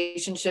power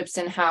relationships,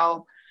 and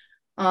how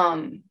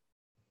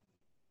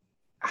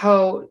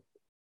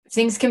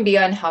things can be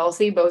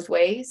unhealthy both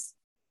ways,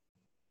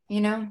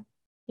 Yep.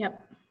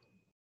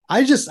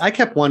 I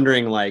kept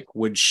wondering, like,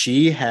 would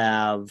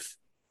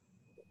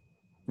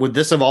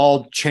this have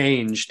all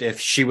changed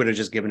if she would have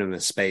just given him the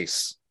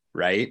space,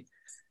 right?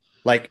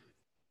 Like,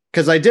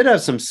 because I did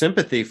have some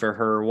sympathy for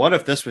her. What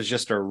if this was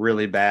just a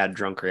really bad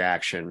drunk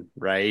reaction,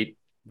 right?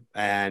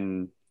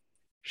 And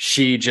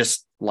she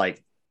just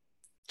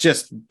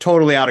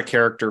totally out of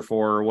character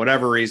for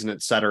whatever reason,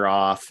 it set her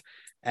off.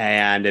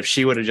 And if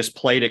she would have just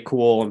played it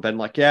cool and been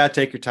like, yeah,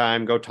 take your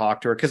time, go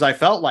talk to her. Because I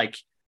felt like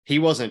he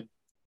wasn't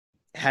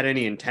had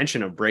any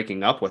intention of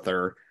breaking up with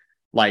her.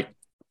 Like,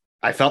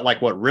 I felt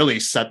like what really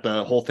set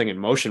the whole thing in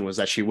motion was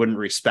that she wouldn't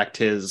respect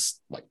his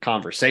like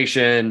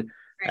conversation.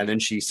 Right. And then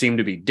she seemed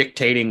to be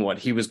dictating what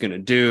he was going to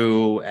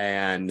do.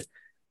 And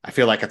I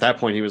feel like at that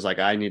point he was like,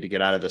 I need to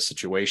get out of this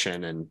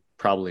situation and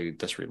probably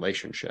this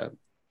relationship.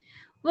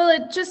 Well,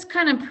 it just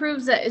kind of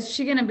proves that, is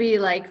she going to be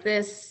like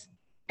this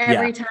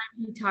every time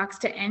he talks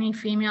to any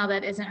female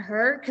that isn't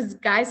her? Because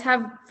guys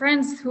have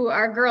friends who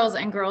are girls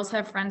and girls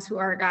have friends who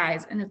are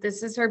guys. And if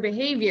this is her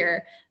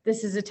behavior,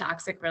 this is a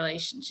toxic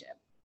relationship.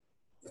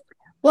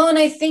 Well, and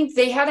I think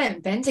they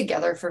hadn't been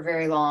together for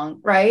very long,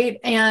 right?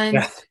 And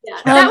that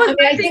was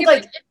I think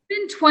like it's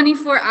been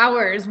 24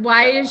 hours.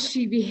 Why is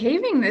she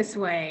behaving this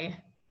way?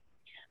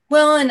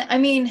 Well, and I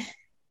mean,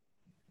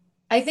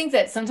 I think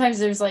that sometimes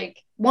there's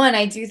like,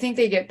 I do think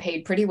they get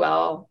paid pretty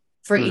well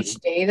for each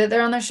day that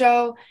they're on the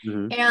show.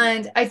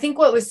 And I think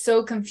what was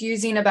so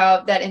confusing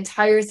about that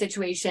entire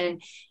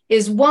situation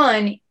is,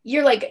 one,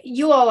 you're like,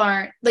 you all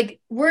aren't like,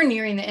 we're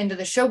nearing the end of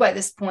the show by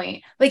this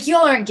point. Like, you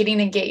all aren't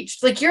getting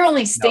engaged. Like, you're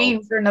only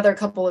staying for another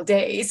couple of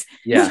days,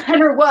 no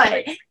matter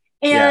what.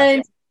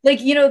 And like,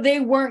 they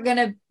weren't going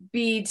to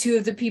be two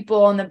of the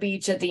people on the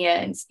beach at the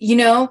end,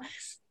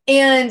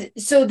 And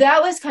so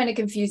that was kind of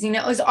confusing.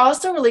 It was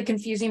also really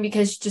confusing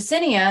because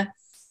Jessenia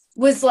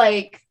was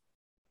like,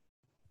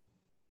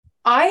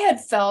 I had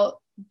felt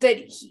that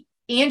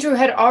Andrew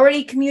had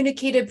already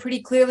communicated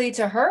pretty clearly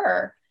to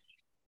her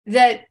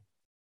that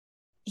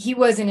he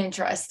wasn't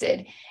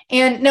interested.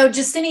 And no,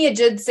 Jessenia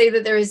did say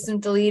that there is some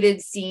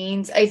deleted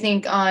scenes, I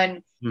think,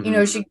 on,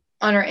 she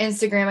on her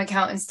Instagram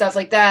account and stuff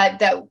like that,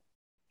 that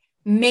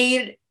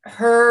made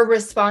her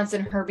response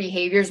and her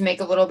behaviors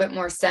make a little bit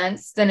more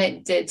sense than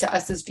it did to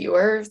us as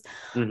viewers.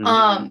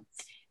 But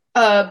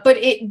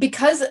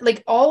because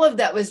like all of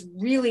that was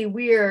really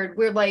weird,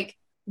 we're like,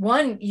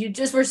 one, you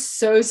just were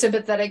so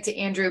sympathetic to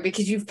Andrew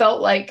because you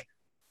felt like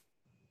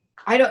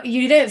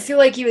you didn't feel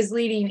like he was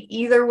leading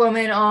either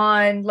woman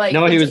on. Like,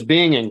 no, he was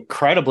being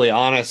incredibly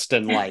honest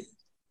and like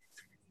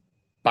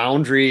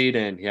boundaried,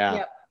 and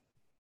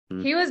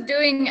he was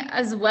doing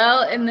as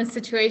well in this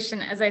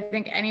situation as I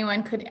think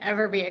anyone could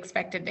ever be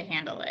expected to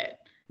handle it.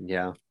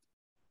 Yeah.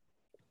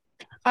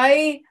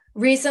 I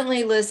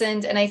recently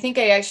listened, and I think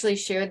I actually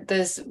shared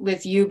this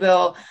with you,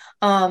 Bill,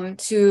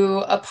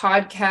 to a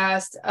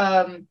podcast.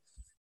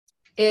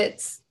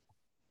 It's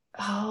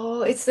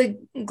the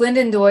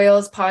Glennon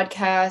Doyle's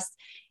podcast,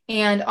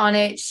 And on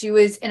it, she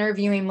was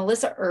interviewing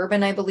Melissa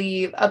Urban, I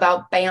believe,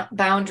 about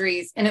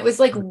boundaries. And it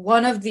was like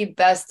one of the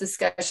best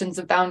discussions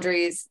of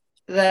boundaries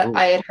that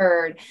I had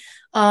heard.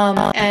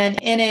 And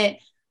in it,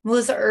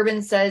 Melissa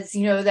Urban says,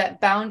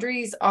 that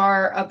boundaries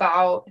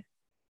are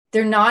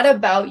they're not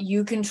about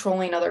you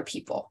controlling other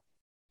people.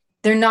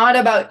 They're not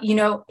about,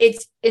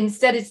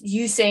 instead it's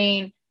you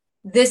saying,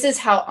 this is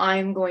how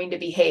I'm going to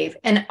behave.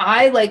 And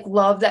I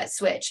love that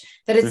switch,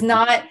 that it's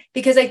not,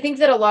 because I think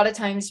that a lot of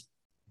times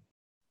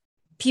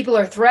people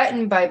are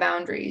threatened by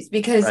boundaries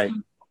because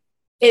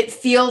it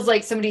feels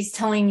like somebody's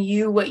telling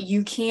you what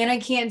you can and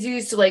can't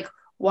do. So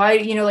why,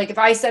 if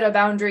I set a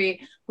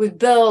boundary with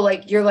Bill,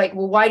 you're like,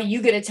 well, why do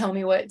you get to tell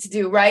me what to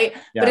do? Right.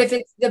 Yeah. But if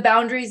it's the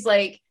boundaries,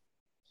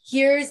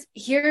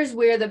 here's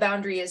where the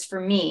boundary is for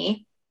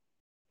me.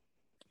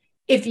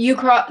 If you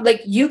cross,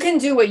 you can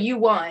do what you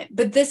want,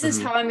 but this is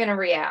how I'm going to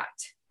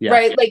react. Yeah.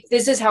 Right.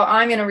 This is how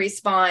I'm going to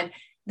respond.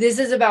 This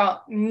is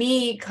about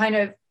me kind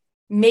of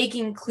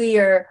making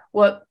clear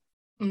what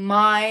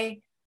my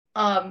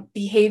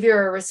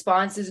behavior or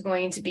response is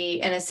going to be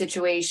in a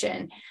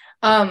situation.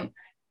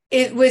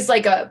 It was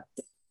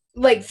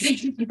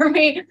thing for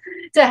me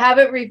to have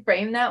it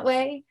reframed that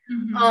way.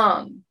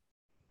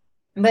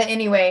 But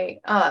anyway,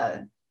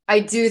 I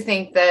do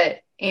think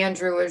that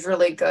Andrew was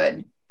really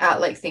good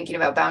at thinking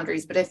about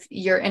boundaries. But if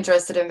you're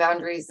interested in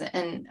boundaries,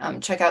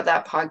 and check out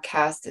that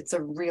podcast, it's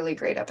a really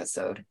great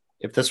episode.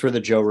 If this were the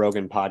Joe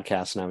Rogan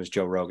podcast and I was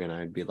Joe Rogan,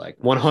 I'd be 100%,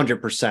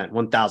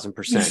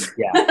 1000%.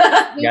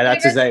 Yeah. Yeah,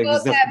 that's his name.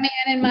 That man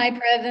in my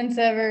presence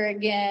ever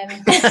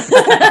again.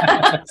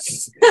 But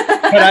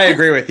I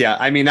agree with you.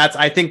 I mean,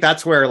 I think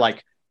that's where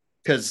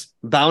because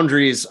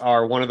boundaries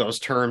are one of those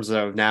terms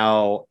that have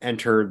now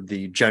entered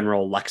the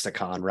general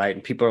lexicon, right?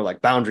 And people are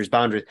like, boundaries,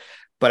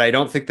 but I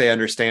don't think they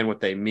understand what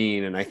they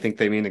mean. And I think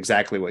they mean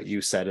exactly what you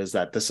said, is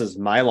that this is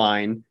my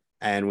line.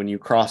 And when you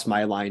cross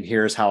my line,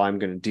 here's how I'm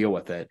going to deal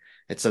with it.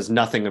 It says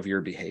nothing of your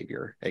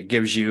behavior. It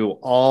gives you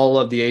all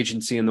of the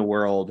agency in the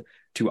world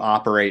to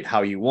operate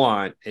how you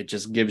want. It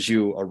just gives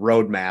you a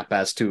roadmap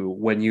as to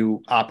when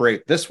you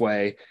operate this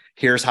way,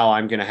 here's how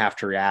I'm going to have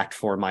to react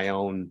for my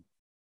own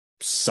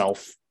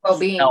self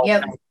well-being.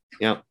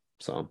 Yep.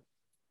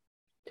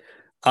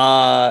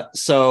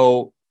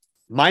 So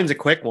mine's a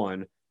quick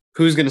one.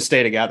 Who's going to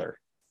stay together?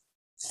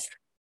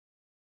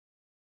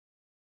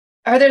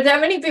 Are there that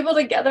many people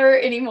together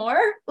anymore?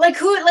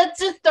 Who? Let's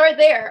just start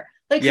there.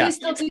 Who's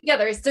still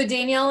together? So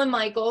Danielle and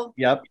Michael.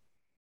 Yep.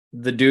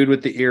 The dude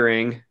with the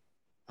earring.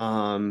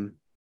 The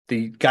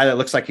guy that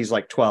looks like he's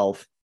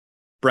 12.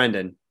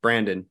 Brandon.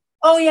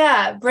 Oh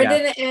yeah.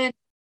 Brendan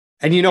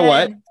and you know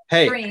what?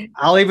 Hey, Green.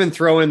 I'll even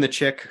throw in the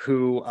chick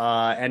who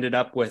ended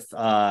up with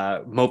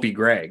Mopey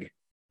Greg.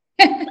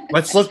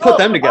 Let's put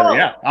them together.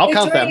 Yeah. I'll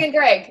count them.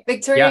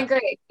 Victoria and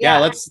Greg.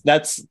 Yeah.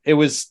 It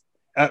was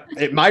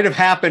it might have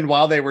happened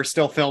while they were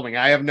still filming.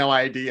 I have no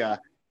idea.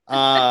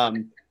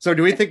 So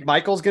do we think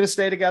Michael's going to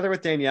stay together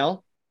with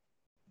Danielle?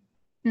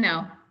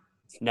 No.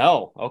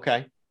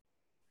 Okay.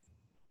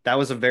 That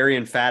was a very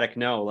emphatic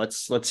no.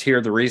 Let's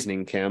hear the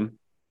reasoning, Kim.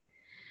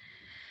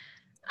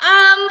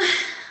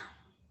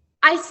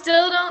 I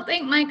still don't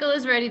think Michael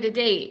is ready to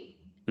date.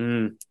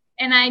 And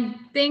I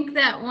think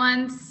that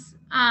once,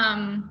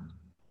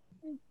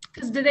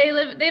 because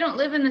they don't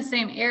live in the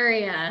same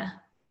area,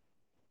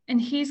 and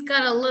he's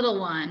got a little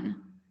one.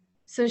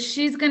 So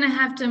she's going to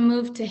have to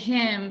move to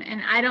him,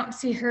 and I don't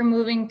see her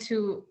moving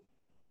to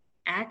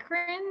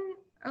Akron,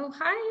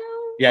 Ohio.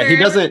 Yeah,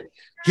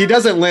 he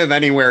doesn't live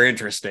anywhere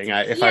interesting.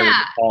 If I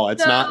recall,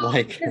 it's not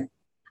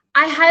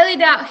I highly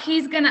doubt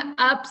he's going to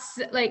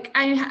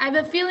I have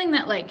a feeling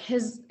that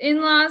his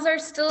in-laws are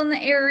still in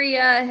the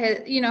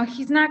area.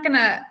 He's not going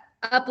to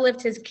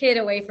uplift his kid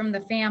away from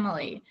the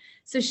family.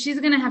 So she's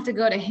going to have to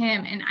go to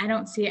him, and I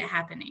don't see it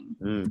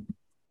happening.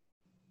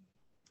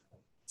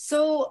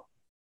 So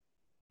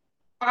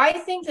I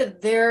think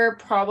that they're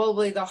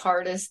probably the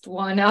hardest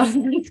one out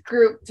of this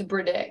group to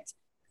predict.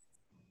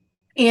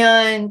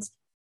 And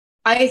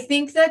I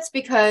think that's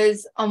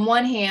because on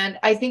one hand,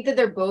 I think that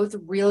they're both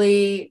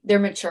they're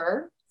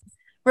mature,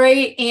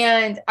 right?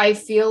 And I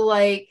feel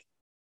like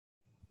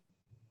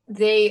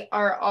they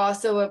are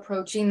also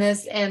approaching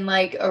this in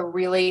a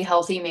really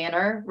healthy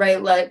manner,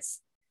 right? Let's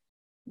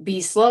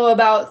be slow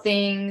about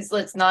things.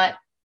 Let's not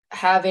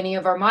have any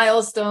of our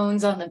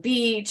milestones on the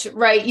beach,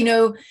 right?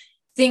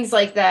 Things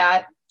like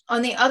that.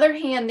 On the other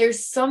hand,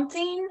 there's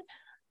something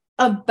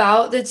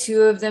about the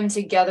two of them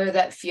together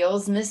that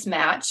feels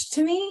mismatched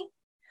to me.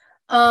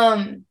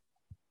 And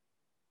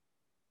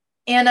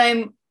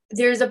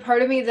there's a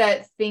part of me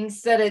that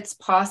thinks that it's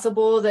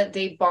possible that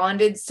they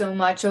bonded so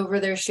much over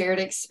their shared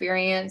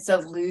experience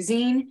of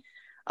losing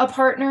a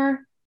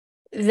partner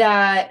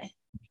that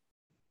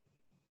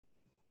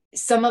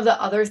some of the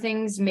other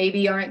things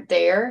maybe aren't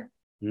there.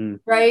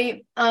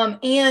 Right.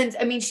 And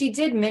I mean, she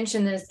did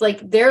mention this,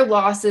 their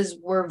losses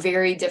were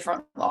very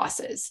different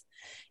losses,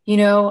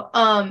 and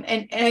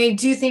I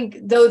do think,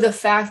 though, the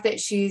fact that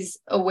she's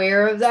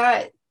aware of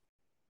that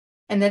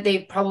and that they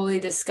probably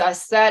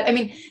discussed that. I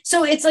mean,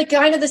 so it's like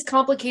kind of this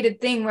complicated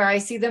thing where I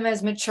see them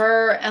as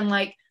mature and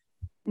like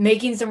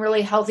making some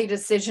really healthy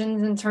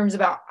decisions in terms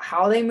about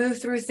how they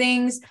move through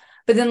things.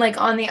 But then like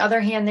on the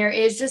other hand, there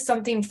is just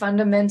something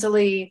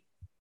fundamentally,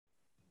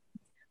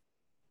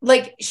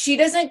 like she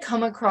doesn't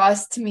come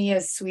across to me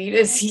as sweet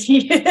as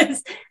he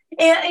is.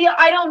 And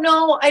I don't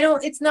know.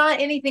 It's not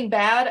anything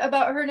bad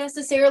about her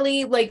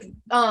necessarily. Like,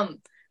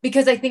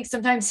 because I think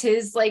sometimes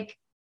his like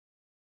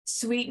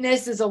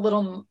sweetness is a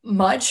little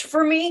much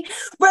for me,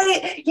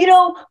 right?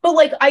 But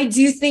like I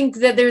do think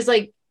that there's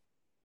like,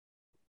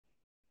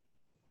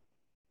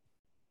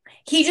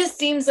 he just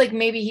seems like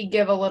maybe he'd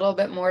give a little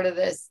bit more to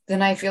this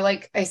than I feel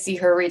like I see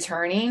her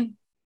returning.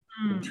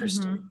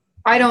 Interesting.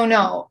 I don't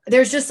know.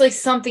 There's just like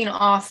something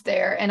off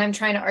there, and I'm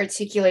trying to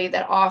articulate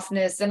that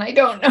offness, and I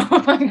don't know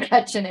if I'm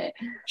catching it.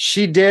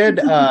 She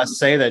did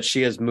say that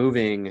she is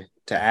moving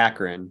to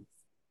Akron.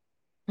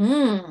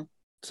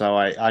 So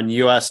on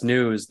US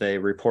News, they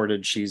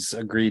reported she's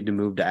agreed to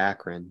move to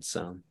Akron.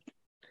 So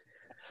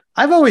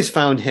I've always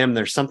found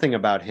there's something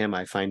about him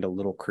I find a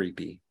little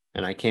creepy,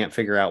 and I can't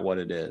figure out what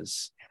it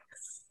is.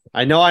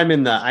 I'm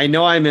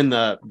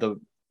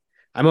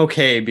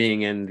okay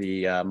being in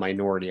the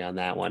minority on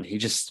that one.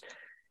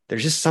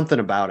 There's just something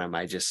about him.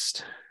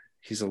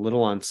 He's a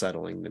little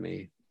unsettling to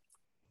me.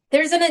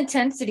 There's an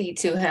intensity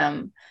to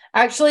him.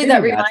 Actually,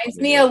 that reminds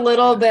me a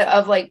little bit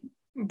of like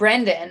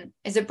Brendan.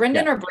 Is it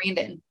Brendan or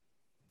Brandon?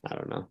 I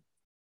don't know.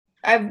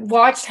 I've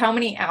watched how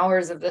many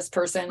hours of this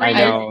person. I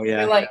know,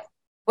 yeah. Like,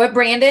 what,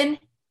 Brandon?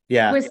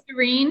 Yeah. With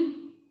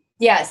Serene?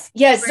 Yes.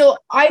 So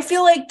I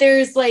feel like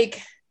there's like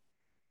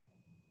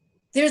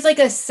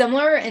a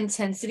similar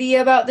intensity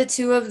about the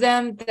two of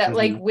them that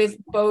like with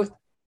both,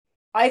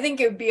 I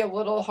think it would be a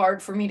little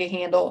hard for me to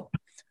handle.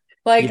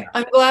 Like,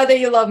 I'm glad that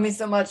you love me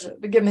so much,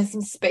 but give me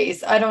some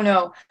space. I don't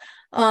know.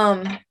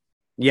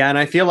 Yeah. And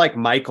I feel like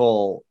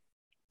Michael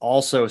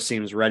also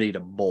seems ready to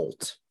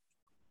bolt.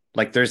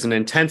 Like there's an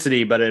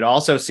intensity, but it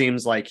also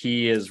seems like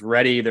he is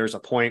ready. There's a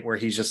point where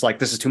he's just like,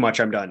 this is too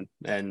much. I'm done.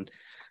 And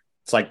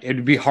it's like,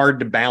 it'd be hard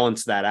to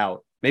balance that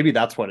out. Maybe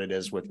that's what it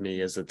is with me,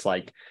 is it's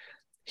like,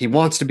 he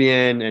wants to be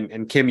in,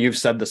 and Kim, you've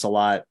said this a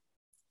lot.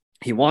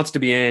 He wants to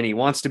be in, he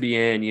wants to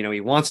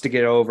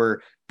get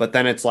over, but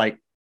then it's like,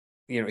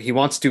 he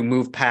wants to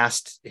move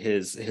past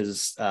his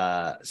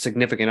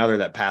significant other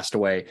that passed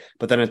away.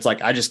 But then it's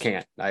like, I just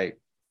can't.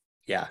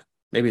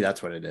 Maybe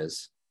that's what it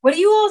is. What do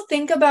you all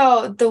think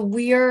about the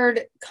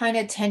weird kind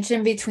of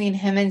tension between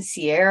him and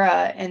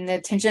Sierra, and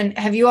the tension?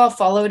 Have you all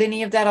followed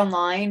any of that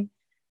online?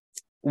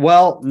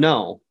 Well,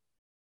 no.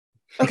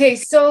 Okay,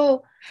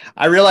 so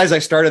I realized I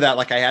started that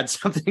like I had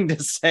something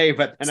to say,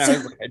 but then I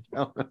was like, I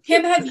don't know.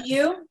 Kim, have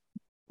you?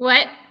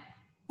 What?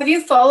 Have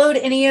you followed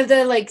any of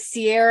the like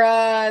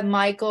Sierra,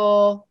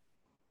 Michael,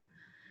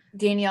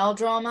 Danielle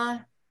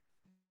drama?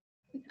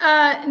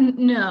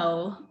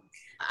 No.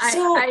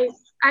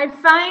 I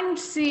find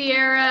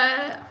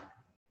Sierra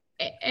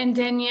and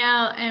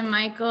Danielle and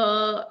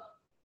Michael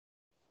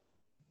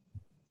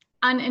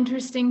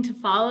uninteresting to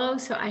follow,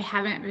 so I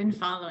haven't been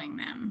following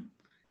them.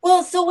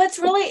 Well, so what's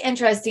really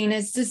interesting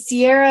is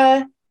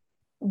Sierra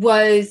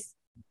was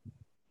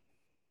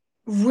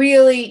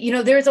really,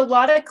 there's a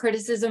lot of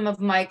criticism of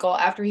Michael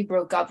after he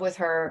broke up with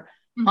her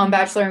on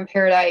Bachelor in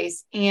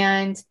Paradise.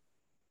 And,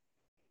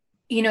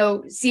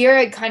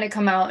 Sierra had kind of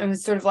come out and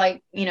was sort of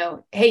like,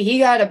 hey, he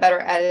got a better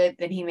edit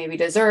than he maybe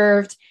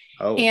deserved.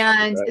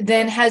 And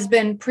then has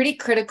been pretty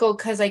critical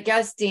because I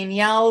guess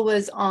Danielle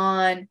was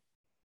on,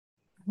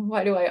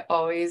 why do I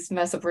always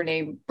mess up her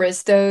name?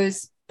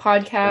 Bristow's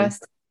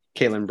podcast.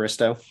 Kaitlyn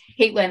Bristowe.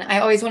 Kaitlyn. I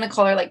always want to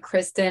call her like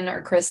Kristen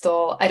or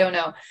Crystal. I don't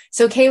know.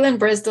 So Kaitlyn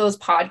Bristow's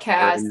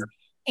podcast,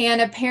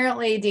 and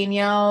apparently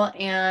Danielle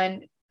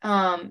and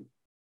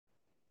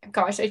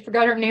gosh, I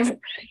forgot her name.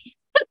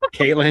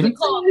 Caitlyn.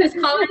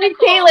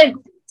 Kaitlyn.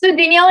 So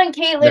Danielle and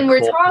Kaitlyn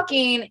were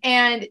talking,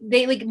 and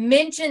they like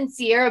mentioned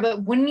Sierra,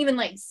 but wouldn't even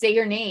like say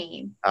her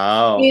name.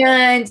 Oh.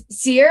 And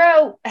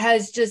Sierra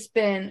has just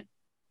been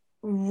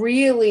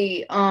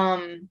really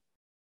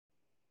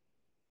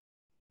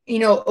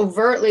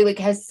overtly like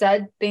has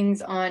said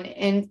things on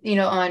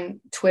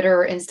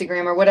Twitter or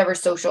Instagram or whatever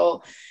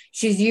social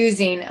she's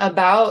using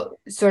about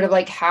sort of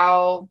like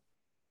how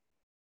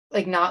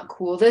like not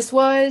cool this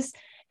was,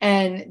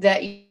 and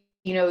that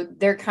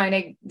they're kind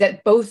of,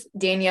 that both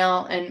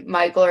Danielle and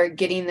Michael are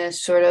getting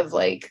this sort of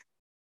like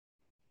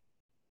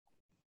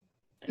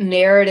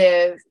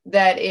narrative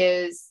that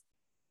is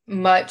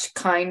much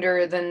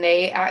kinder than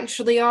they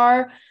actually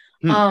are.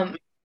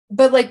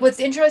 But like what's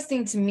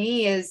interesting to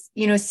me is,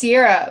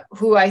 Sierra,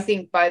 who I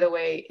think, by the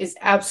way, is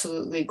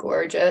absolutely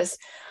gorgeous.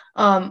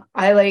 I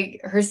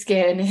like her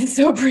skin is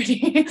so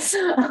pretty.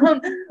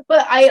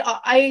 But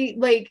I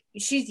like,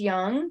 she's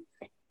young,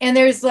 and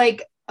there's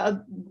like a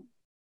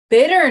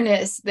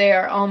bitterness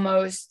there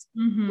almost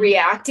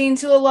reacting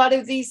to a lot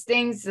of these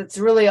things that's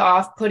really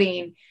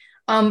off-putting.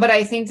 But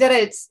I think that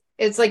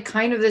it's like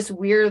kind of this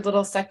weird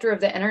little sector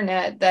of the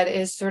internet that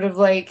is sort of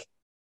like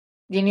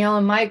Danielle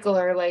and Michael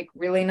are like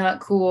really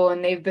not cool,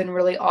 and they've been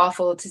really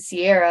awful to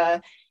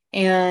Sierra.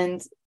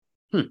 And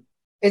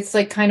it's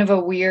like kind of a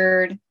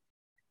weird,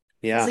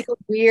 it's like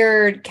a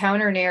weird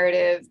counter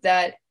narrative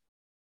that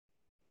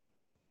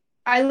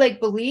I like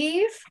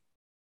believe,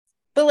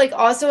 but like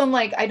also I'm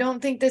like, I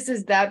don't think this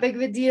is that big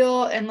of a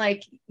deal. And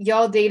like,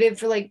 y'all dated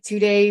for like 2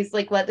 days,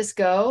 like let this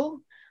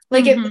go.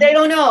 Like I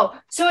don't know.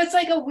 So it's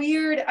like a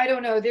weird, I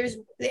don't know.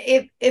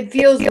 It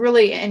feels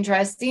really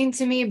interesting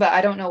to me, but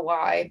I don't know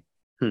why.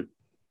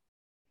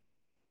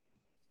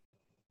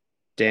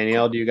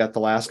 Danielle, do you got the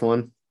last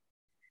one?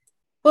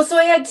 Well, so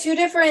I had 2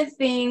 different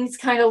things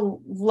kind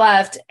of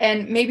left,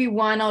 and maybe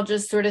one I'll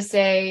just sort of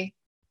say,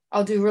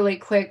 I'll do really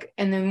quick,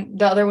 and then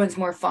the other one's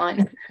more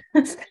fun.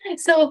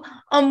 So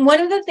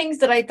one of the things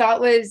that I thought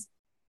was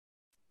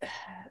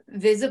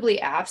visibly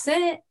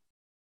absent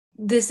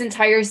this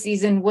entire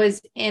season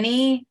was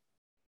anything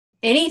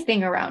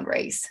around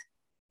race.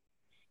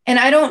 And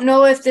I don't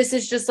know if this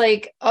is just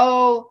like,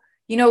 oh,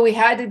 you know, we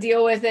had to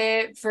deal with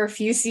it for a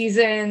few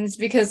seasons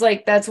because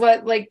like that's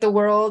what like the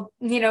world,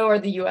 you know, or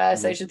the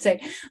US, I should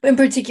say, in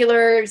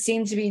particular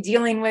seemed to be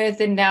dealing with.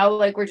 And now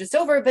like we're just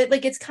over. But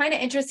like it's kind of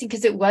interesting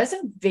because it was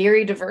a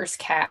very diverse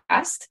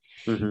cast.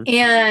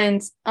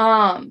 And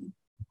I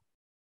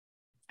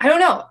don't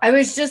know. I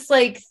was just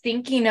like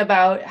thinking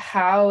about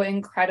how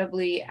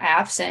incredibly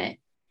absent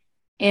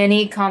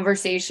any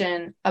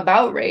conversation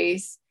about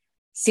race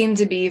seemed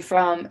to be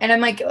from, and I'm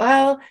like,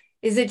 well,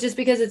 is it just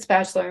because it's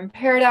Bachelor in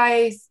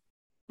Paradise?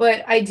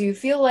 But I do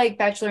feel like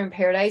Bachelor in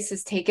Paradise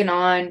has taken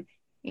on,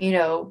 you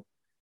know,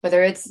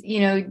 whether it's, you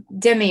know,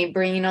 Demi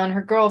bringing on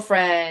her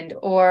girlfriend,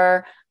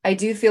 or I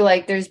do feel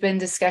like there's been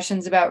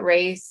discussions about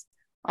race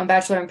on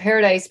Bachelor in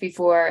Paradise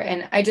before.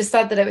 And I just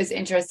thought that it was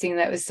interesting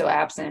that it was so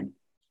absent.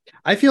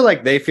 I feel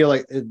like they feel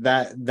like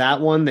that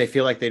one, they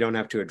feel like they don't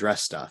have to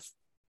address stuff.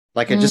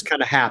 Like it just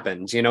kind of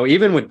happens, you know,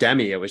 even with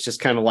Demi, it was just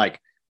kind of like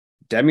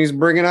Demi's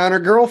bringing on her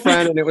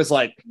girlfriend. And it was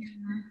like,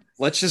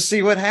 let's just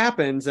see what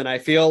happens. And I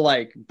feel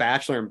like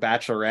Bachelor and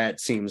Bachelorette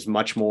seems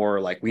much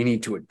more like we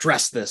need to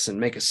address this and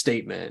make a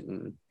statement.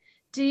 And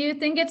do you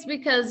think it's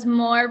because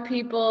more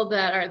people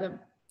that are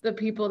the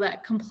people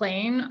that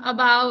complain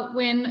about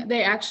when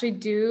they actually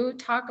do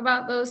talk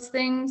about those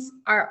things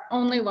are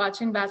only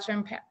watching Bachelor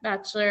and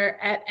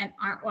Bachelorette and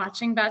aren't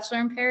watching Bachelor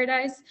in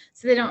Paradise?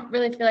 So they don't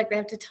really feel like they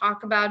have to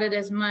talk about it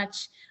as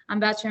much on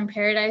Bachelor in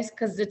Paradise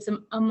because it's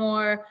a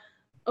more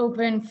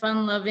open,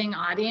 fun-loving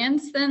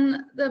audience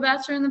than the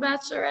Bachelor and the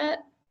Bachelorette?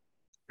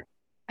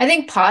 I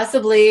think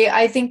possibly.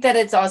 I think that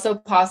it's also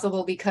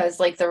possible because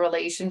like the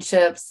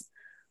relationships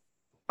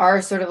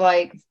are sort of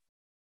like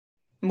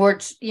more,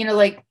 you know,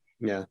 like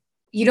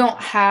you don't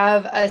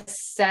have a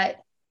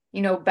set,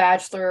 you know,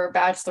 Bachelor or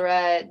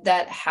Bachelorette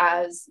that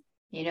has,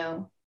 you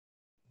know,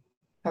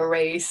 a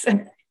race.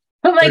 Like,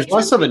 there's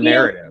less of a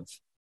narrative.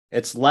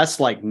 It's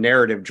less like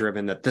narrative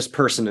driven that this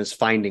person is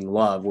finding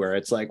love, where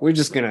it's like,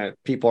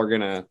 people are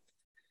going to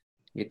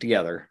get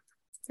together.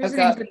 There's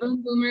the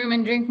boom boom room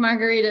and drink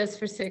margaritas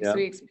for 6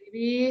 weeks,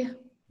 baby.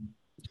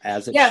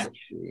 As it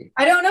should be.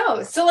 I don't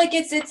know. So like,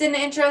 it's an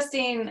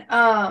interesting,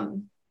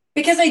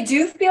 because I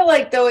do feel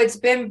like though it's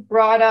been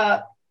brought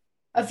up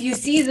a few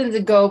seasons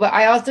ago, but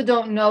I also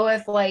don't know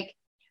if like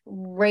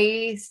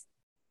race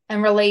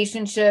and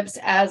relationships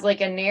as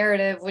like a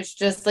narrative was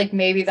just like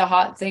maybe the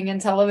hot thing in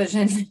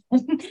television,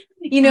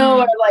 you know,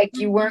 or like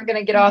you weren't going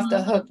to get off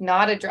the hook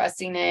not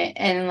addressing it.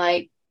 And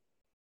like,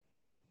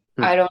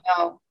 I don't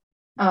know.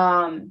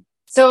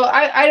 So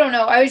I don't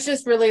know. I was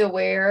just really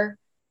aware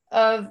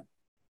of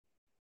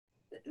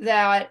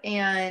that.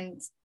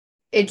 And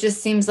it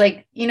just seems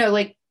like, you know,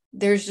 like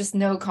there's just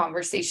no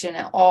conversation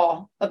at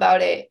all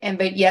about it.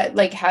 But yet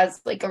like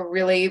has like a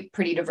really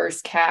pretty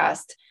diverse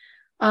cast.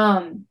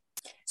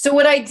 So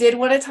what I did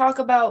want to talk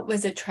about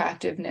was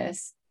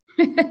attractiveness,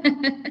 which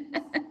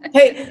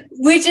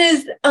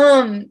is,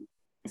 I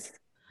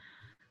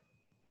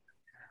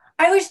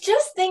was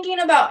just thinking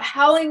about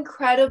how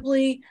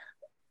incredibly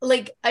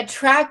like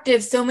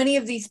attractive so many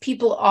of these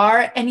people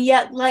are. And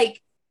yet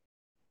like,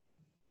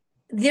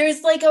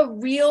 there's like a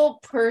real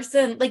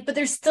person, like, but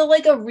there's still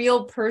like a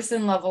real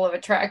person level of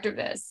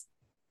attractiveness.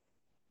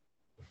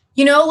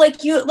 You know, like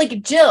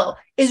Jill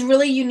is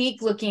really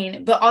unique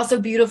looking, but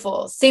also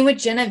beautiful. Same with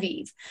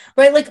Genevieve,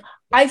 right? Like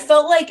I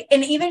felt like,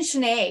 and even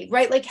Shanae,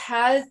 right? Like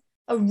has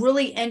a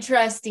really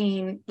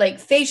interesting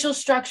like facial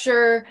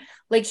structure.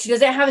 Like she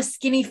doesn't have a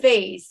skinny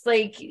face.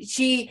 Like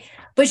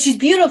but she's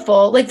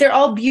beautiful. Like they're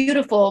all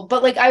beautiful.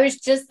 But like, I was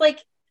just like,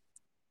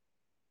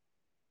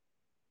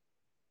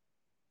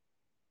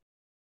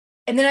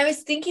 and then I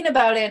was thinking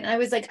about it and I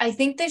was like, I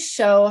think this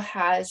show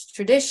has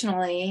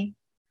traditionally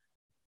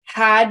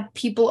had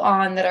people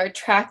on that are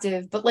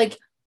attractive, but like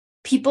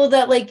people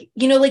that like,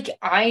 you know, like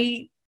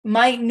I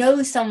might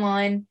know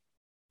someone,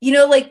 you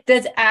know, like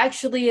that's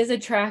actually as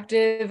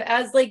attractive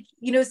as like,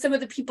 you know, some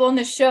of the people on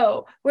the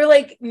show. We're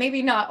like,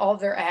 maybe not all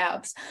their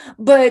abs,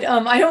 but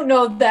I don't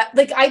know that,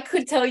 like I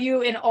could tell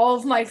you in all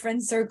of my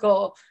friend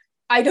circle,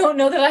 I don't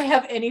know that I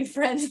have any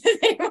friends that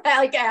they have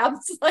like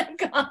abs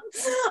like on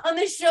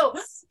the show.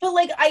 But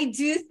like I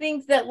do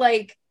think that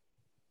like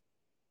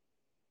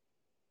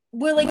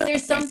well, like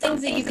there's some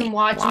things that you can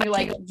watch and you're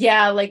like,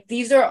 yeah, like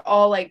these are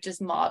all like just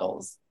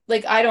models.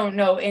 Like I don't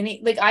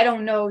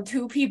know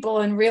two people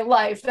in real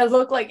life that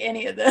look like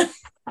any of them.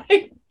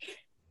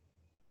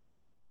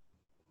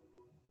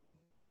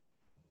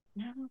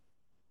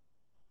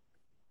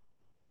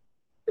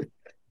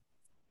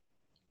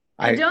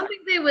 I don't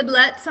think they would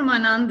let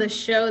someone on the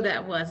show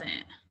that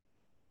wasn't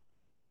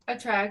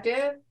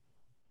attractive.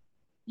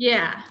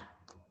 Yeah.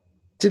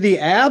 To the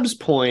abs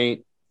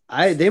point,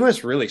 they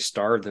must really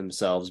starve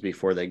themselves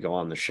before they go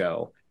on the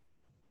show.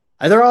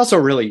 They're also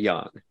really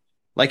young.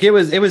 Like it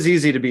was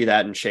easy to be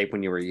that in shape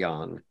when you were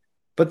young,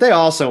 but they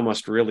also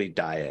must really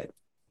diet.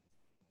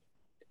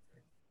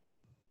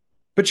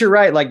 But you're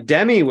right. Like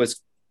Demi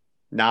was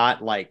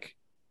not like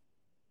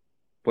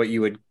what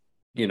you would,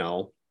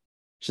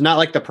 she's not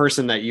like the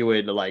person that you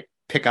would like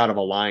pick out of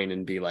a line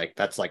and be like,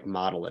 that's like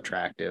model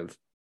attractive.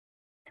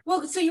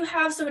 Well, so you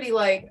have somebody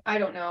like, I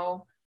don't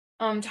know,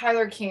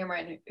 Tyler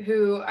Cameron,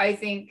 who I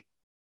think,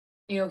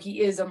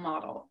 he is a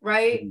model,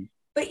 right? Mm-hmm.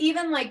 But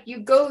even like you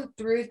go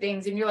through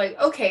things and you're like,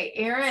 okay,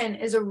 Aaron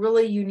is a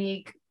really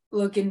unique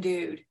looking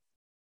dude,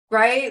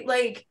 right?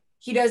 Like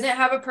he doesn't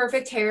have a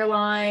perfect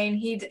hairline.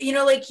 He has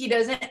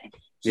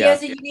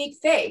a unique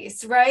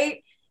face,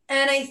 right?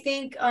 And I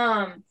think,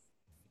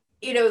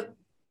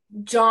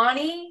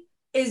 Johnny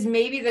is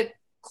maybe the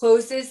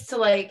closest to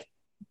like,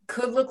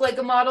 could look like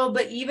a model,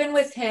 but even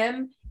with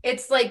him,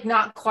 it's like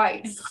not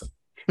quite.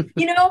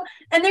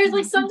 And there's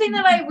like something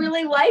that I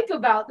really like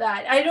about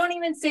that. I don't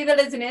even say that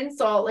as an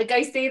insult. Like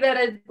I say that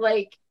as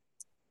like,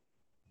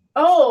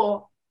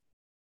 I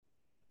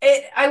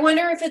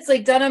wonder if it's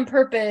like done on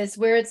purpose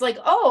where it's like,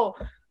 oh,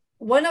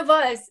 one of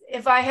us,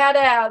 if I had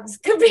abs,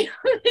 could be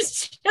on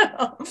this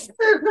show.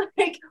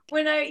 Like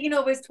when I,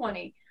 was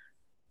 20.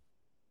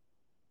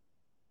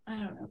 I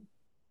don't know.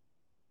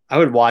 I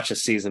would watch a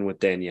season with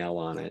Danielle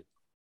on it.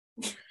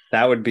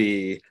 That would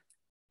be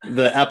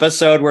the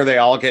episode where they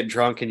all get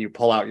drunk and you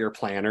pull out your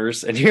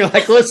planners and you're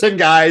like, listen,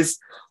 guys,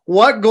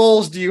 what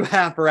goals do you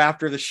have for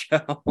after the show?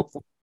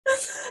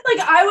 Like,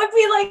 I would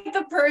be like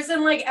the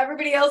person, like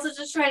everybody else is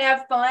just trying to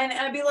have fun. And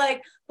I'd be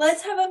like,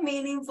 let's have a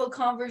meaningful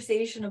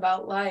conversation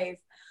about life.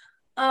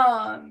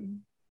 What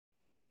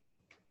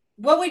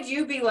would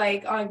you be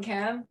like on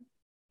Kim?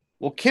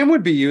 Well, Kim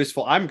would be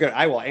useful. I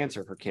will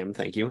answer for Kim.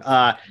 Thank you.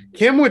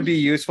 Kim would be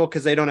useful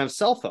because they don't have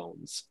cell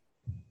phones.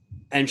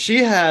 And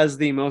she has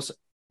the most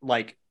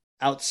like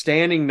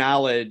outstanding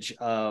knowledge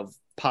of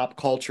pop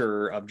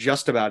culture of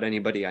just about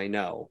anybody I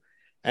know.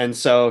 And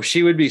so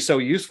she would be so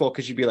useful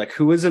because you'd be like,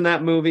 who is in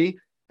that movie?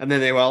 And then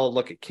they would all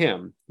look at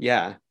Kim.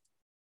 Yeah.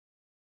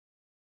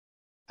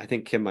 I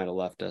think Kim might have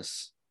left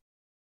us.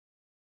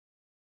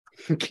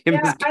 I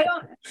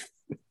don't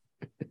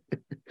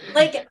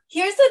like,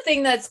 here's the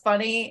thing that's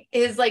funny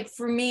is like,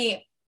 for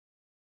me,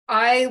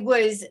 I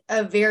was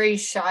a very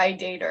shy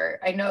dater.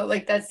 I know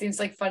like that seems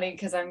like funny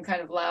because I'm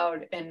kind of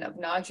loud and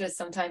obnoxious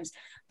sometimes,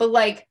 but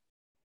like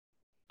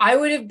I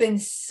would have been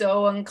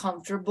so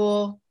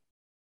uncomfortable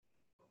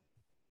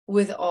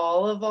with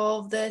all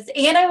of this.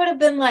 And I would have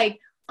been like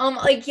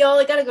y'all,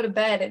 I gotta go to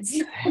bed at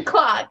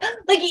 6:00.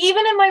 Like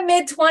even in my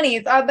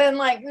mid-20s, I've been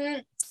like,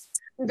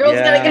 girls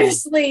gotta go to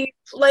sleep.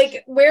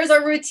 Like, where's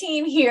our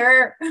routine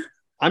here?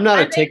 I'm not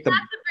have to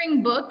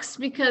bring books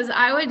because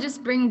I would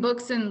just bring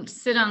books and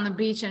sit on the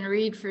beach and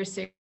read for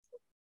 6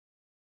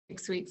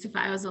 weeks if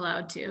I was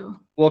allowed to.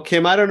 Well,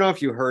 Kim, I don't know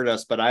if you heard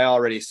us, but I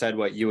already said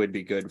what you would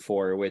be good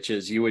for, which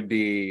is you would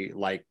be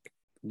like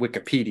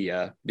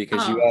Wikipedia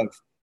because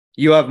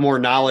you have more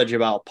knowledge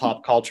about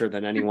pop culture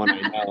than anyone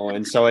I know.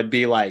 And so it'd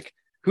be like,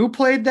 who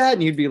played that?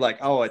 And you'd be like,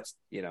 oh, it's,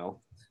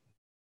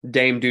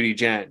 Dame Judi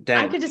Dench.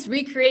 I could just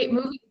recreate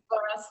movies for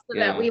us so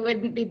that we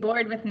wouldn't be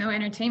bored with no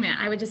entertainment.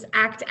 I would just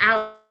act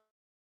out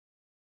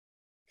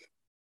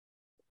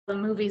the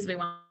movies we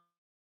want.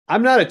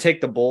 I'm not a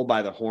take the bull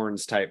by the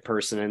horns type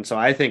person. And so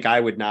I think I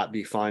would not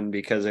be fun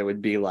because it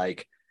would be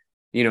like,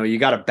 you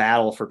got to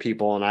battle for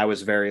people. And I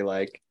was very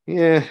like,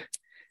 they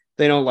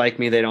don't like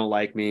me. They don't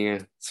like me.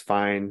 It's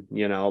fine.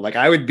 Like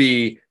I would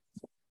be,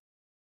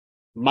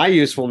 my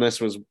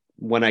usefulness was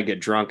when I get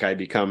drunk, I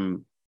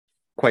become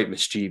quite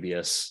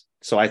mischievous.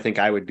 So I think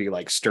I would be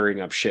like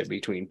stirring up shit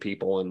between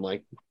people and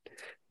like.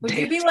 Would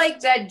you be like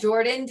that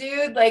Jordan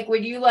dude? Like,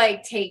 would you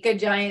like take a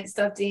giant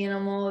stuffed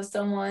animal of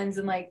someone's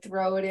and like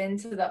throw it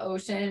into the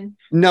ocean?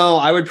 No,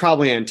 I would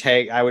probably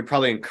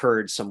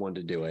encourage someone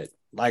to do it.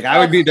 Like I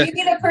would be you'd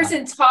be the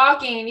person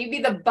talking. You'd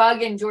be the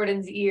bug in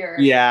Jordan's ear.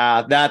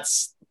 Yeah,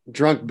 that's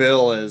drunk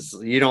Bill is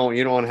you don't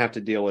want to have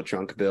to deal with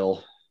drunk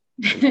Bill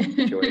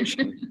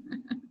situation.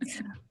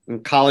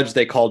 In college,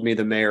 they called me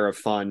the mayor of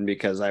fun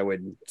because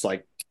it's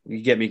like,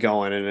 you get me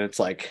going and it's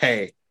like,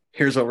 hey,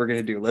 here's what we're going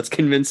to do. Let's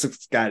convince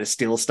this guy to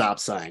steal a stop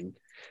sign.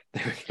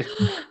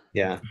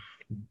 Yeah.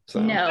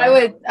 So no,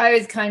 I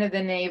was kind of the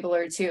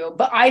enabler too,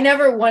 but I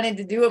never wanted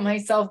to do it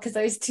myself because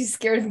I was too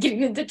scared of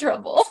getting into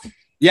trouble.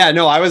 Yeah,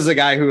 no, I was the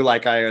guy who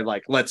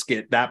let's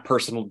get that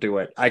person will do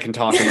it. I can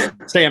talk.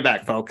 Stand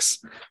back, folks.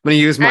 I'm going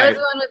to use I my. was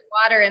the one with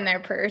water in their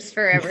purse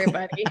for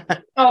everybody.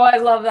 Oh, I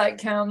love that,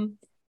 Kim.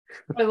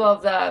 I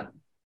love that.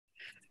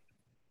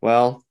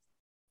 Well,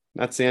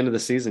 that's the end of the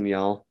season,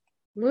 y'all.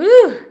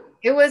 Woo!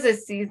 It was a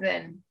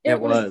season. It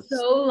was.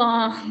 so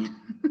long.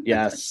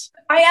 Yes.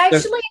 I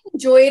actually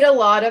enjoyed a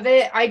lot of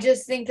it. I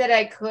just think that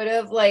I could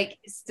have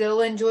still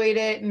enjoyed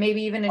it,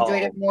 maybe even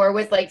enjoyed it more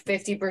with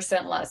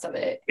 50% less of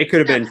it. It could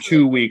have been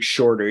 2 weeks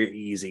shorter,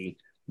 easy.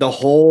 The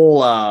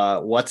whole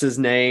what's his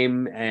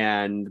name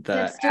and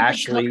the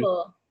Ashley.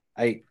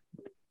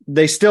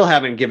 They still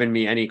haven't given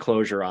me any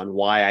closure on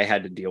why I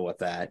had to deal with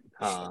that.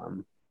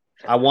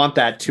 I want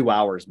that 2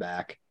 hours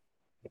back.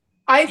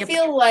 I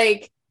feel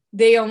like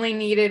they only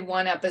needed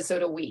one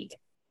episode a week.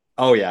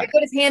 Oh yeah. I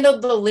could have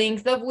handled the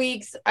length of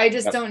weeks. I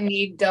just don't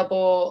need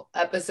double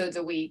episodes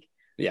a week.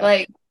 Yeah.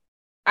 I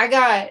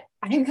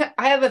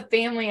have a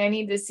family I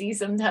need to see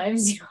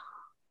sometimes.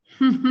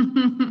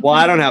 Well,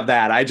 I don't have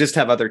that. I just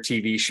have other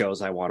TV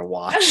shows I want to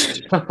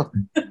watch. All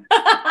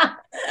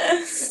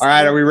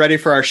right. Are we ready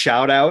for our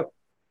shout out?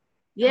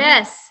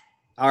 Yes.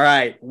 All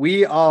right.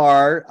 We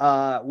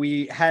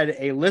had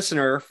a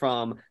listener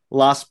from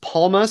Las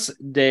Palmas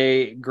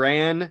de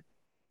Gran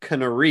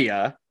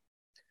Canaria,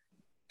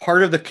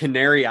 part of the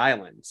Canary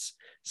Islands.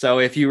 So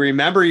if you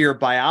remember your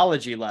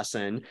biology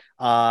lesson,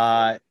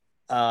 the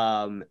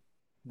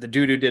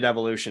dude who did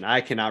evolution,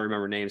 I cannot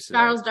remember names today.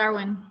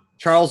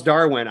 Charles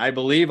Darwin, I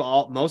believe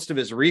most of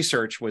his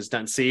research was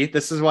done. See,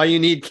 this is why you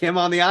need Kim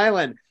on the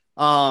island.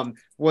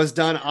 Was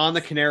done on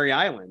the Canary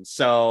Islands.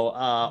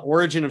 So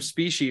Origin of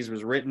Species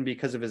was written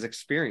because of his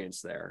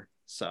experience there.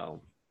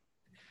 So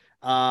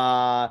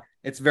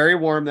it's very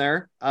warm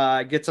there.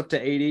 It gets up to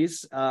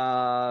 80s.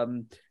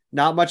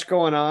 Not much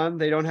going on.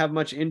 They don't have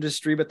much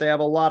industry, but they have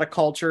a lot of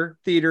culture,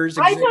 theaters.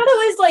 I thought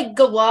it was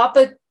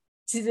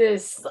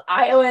Galapagos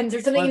Islands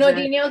or something.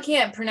 Danielle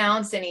can't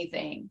pronounce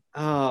anything.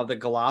 Oh, the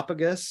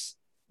Galapagos.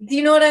 Do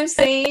you know what I'm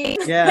saying?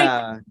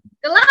 Yeah.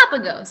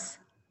 Galapagos.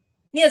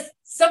 Yes,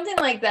 something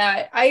like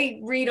that. I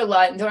read a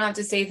lot and don't have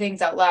to say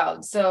things out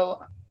loud.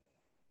 So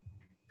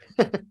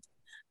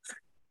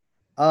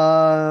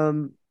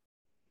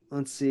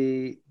let's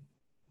see.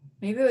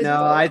 Maybe it was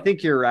No, I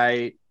think you're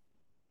right.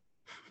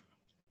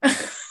 Damn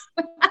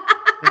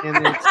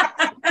it.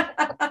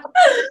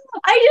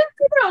 I just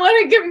didn't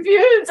want to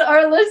confuse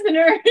our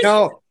listeners.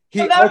 No,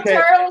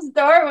 Charles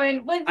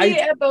Darwin. Was he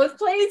at both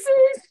places?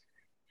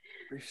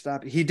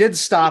 He did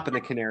stop in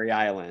the Canary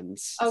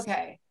Islands.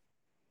 Okay.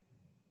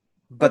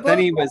 But then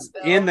he was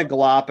in the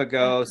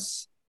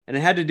Galapagos, and it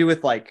had to do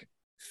with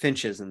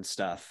finches and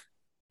stuff.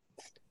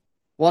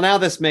 Well, now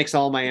this makes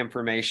all my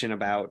information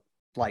about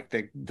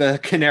the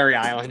Canary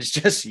Islands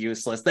just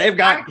useless. They've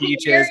got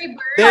beaches,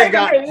 they've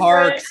got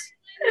parks,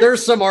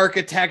 there's some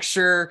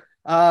architecture,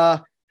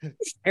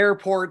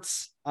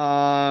 airports,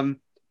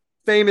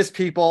 famous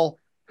people.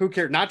 Who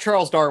cares? Not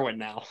Charles Darwin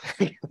now.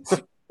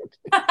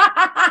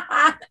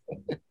 I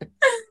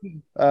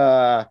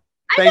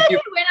thought you. He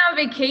went on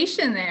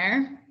vacation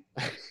there.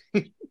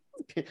 He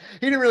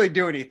didn't really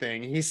do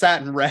anything. He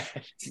sat and read.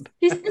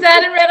 He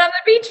sat and read on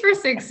the beach for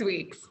 6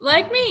 weeks,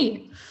 like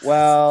me.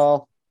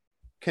 Well,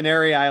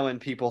 Canary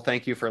Island people,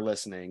 thank you for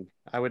listening.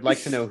 I would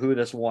like to know who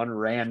this one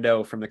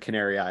rando from the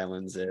Canary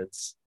Islands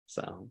is.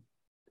 So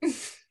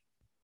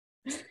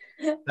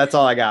that's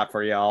all I got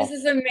for y'all.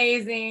 This is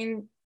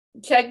amazing.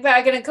 Check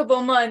back in a couple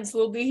of months.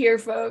 We'll be here,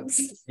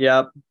 folks.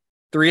 Yep.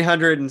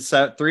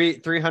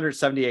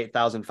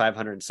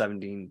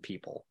 378,517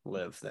 people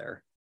live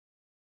there.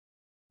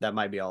 That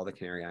might be all the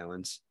Canary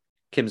Islands.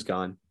 Kim's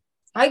gone.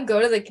 I'd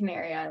go to the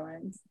Canary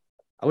Islands.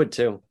 I would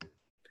too.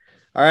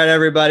 All right,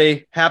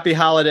 everybody. Happy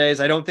holidays.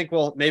 I don't think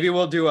we'll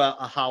do a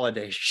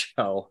holiday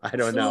show. I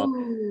don't know.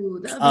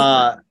 Ooh,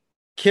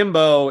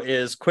 Kimbo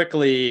is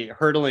quickly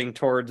hurtling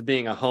towards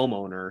being a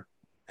homeowner.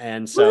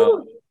 And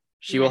so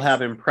she will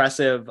have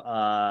impressive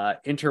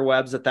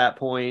interwebs at that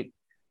point.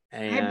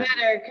 And I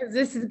better, because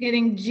this is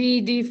getting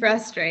GD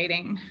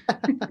frustrating.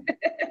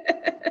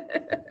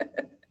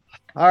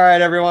 All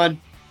right, everyone.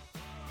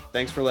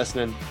 Thanks for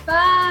listening.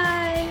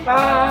 Bye.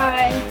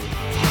 Bye.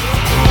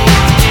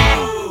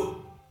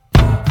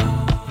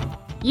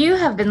 You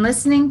have been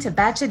listening to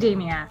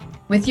Batchademia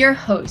with your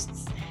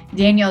hosts,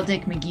 Danielle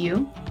Dick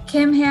McGew,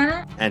 Kim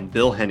Hanna, and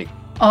Bill Hennig.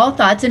 All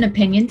thoughts and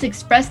opinions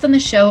expressed on the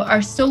show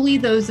are solely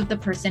those of the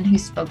person who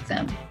spoke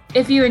them.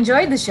 If you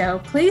enjoyed the show,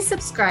 please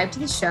subscribe to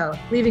the show,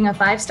 leaving a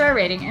 5-star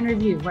rating and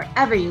review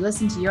wherever you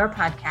listen to your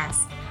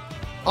podcast.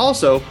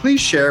 Also,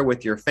 please share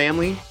with your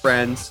family,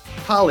 friends,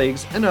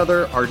 colleagues, and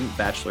other ardent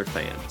Bachelor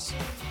fans.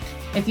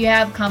 If you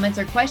have comments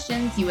or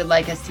questions you would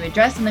like us to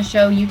address on the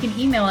show, you can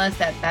email us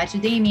at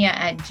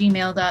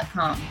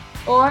batchademia@gmail.com.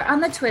 Or on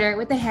the Twitter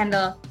with the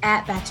handle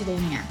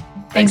 @Batchademia.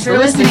 Thanks for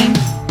listening.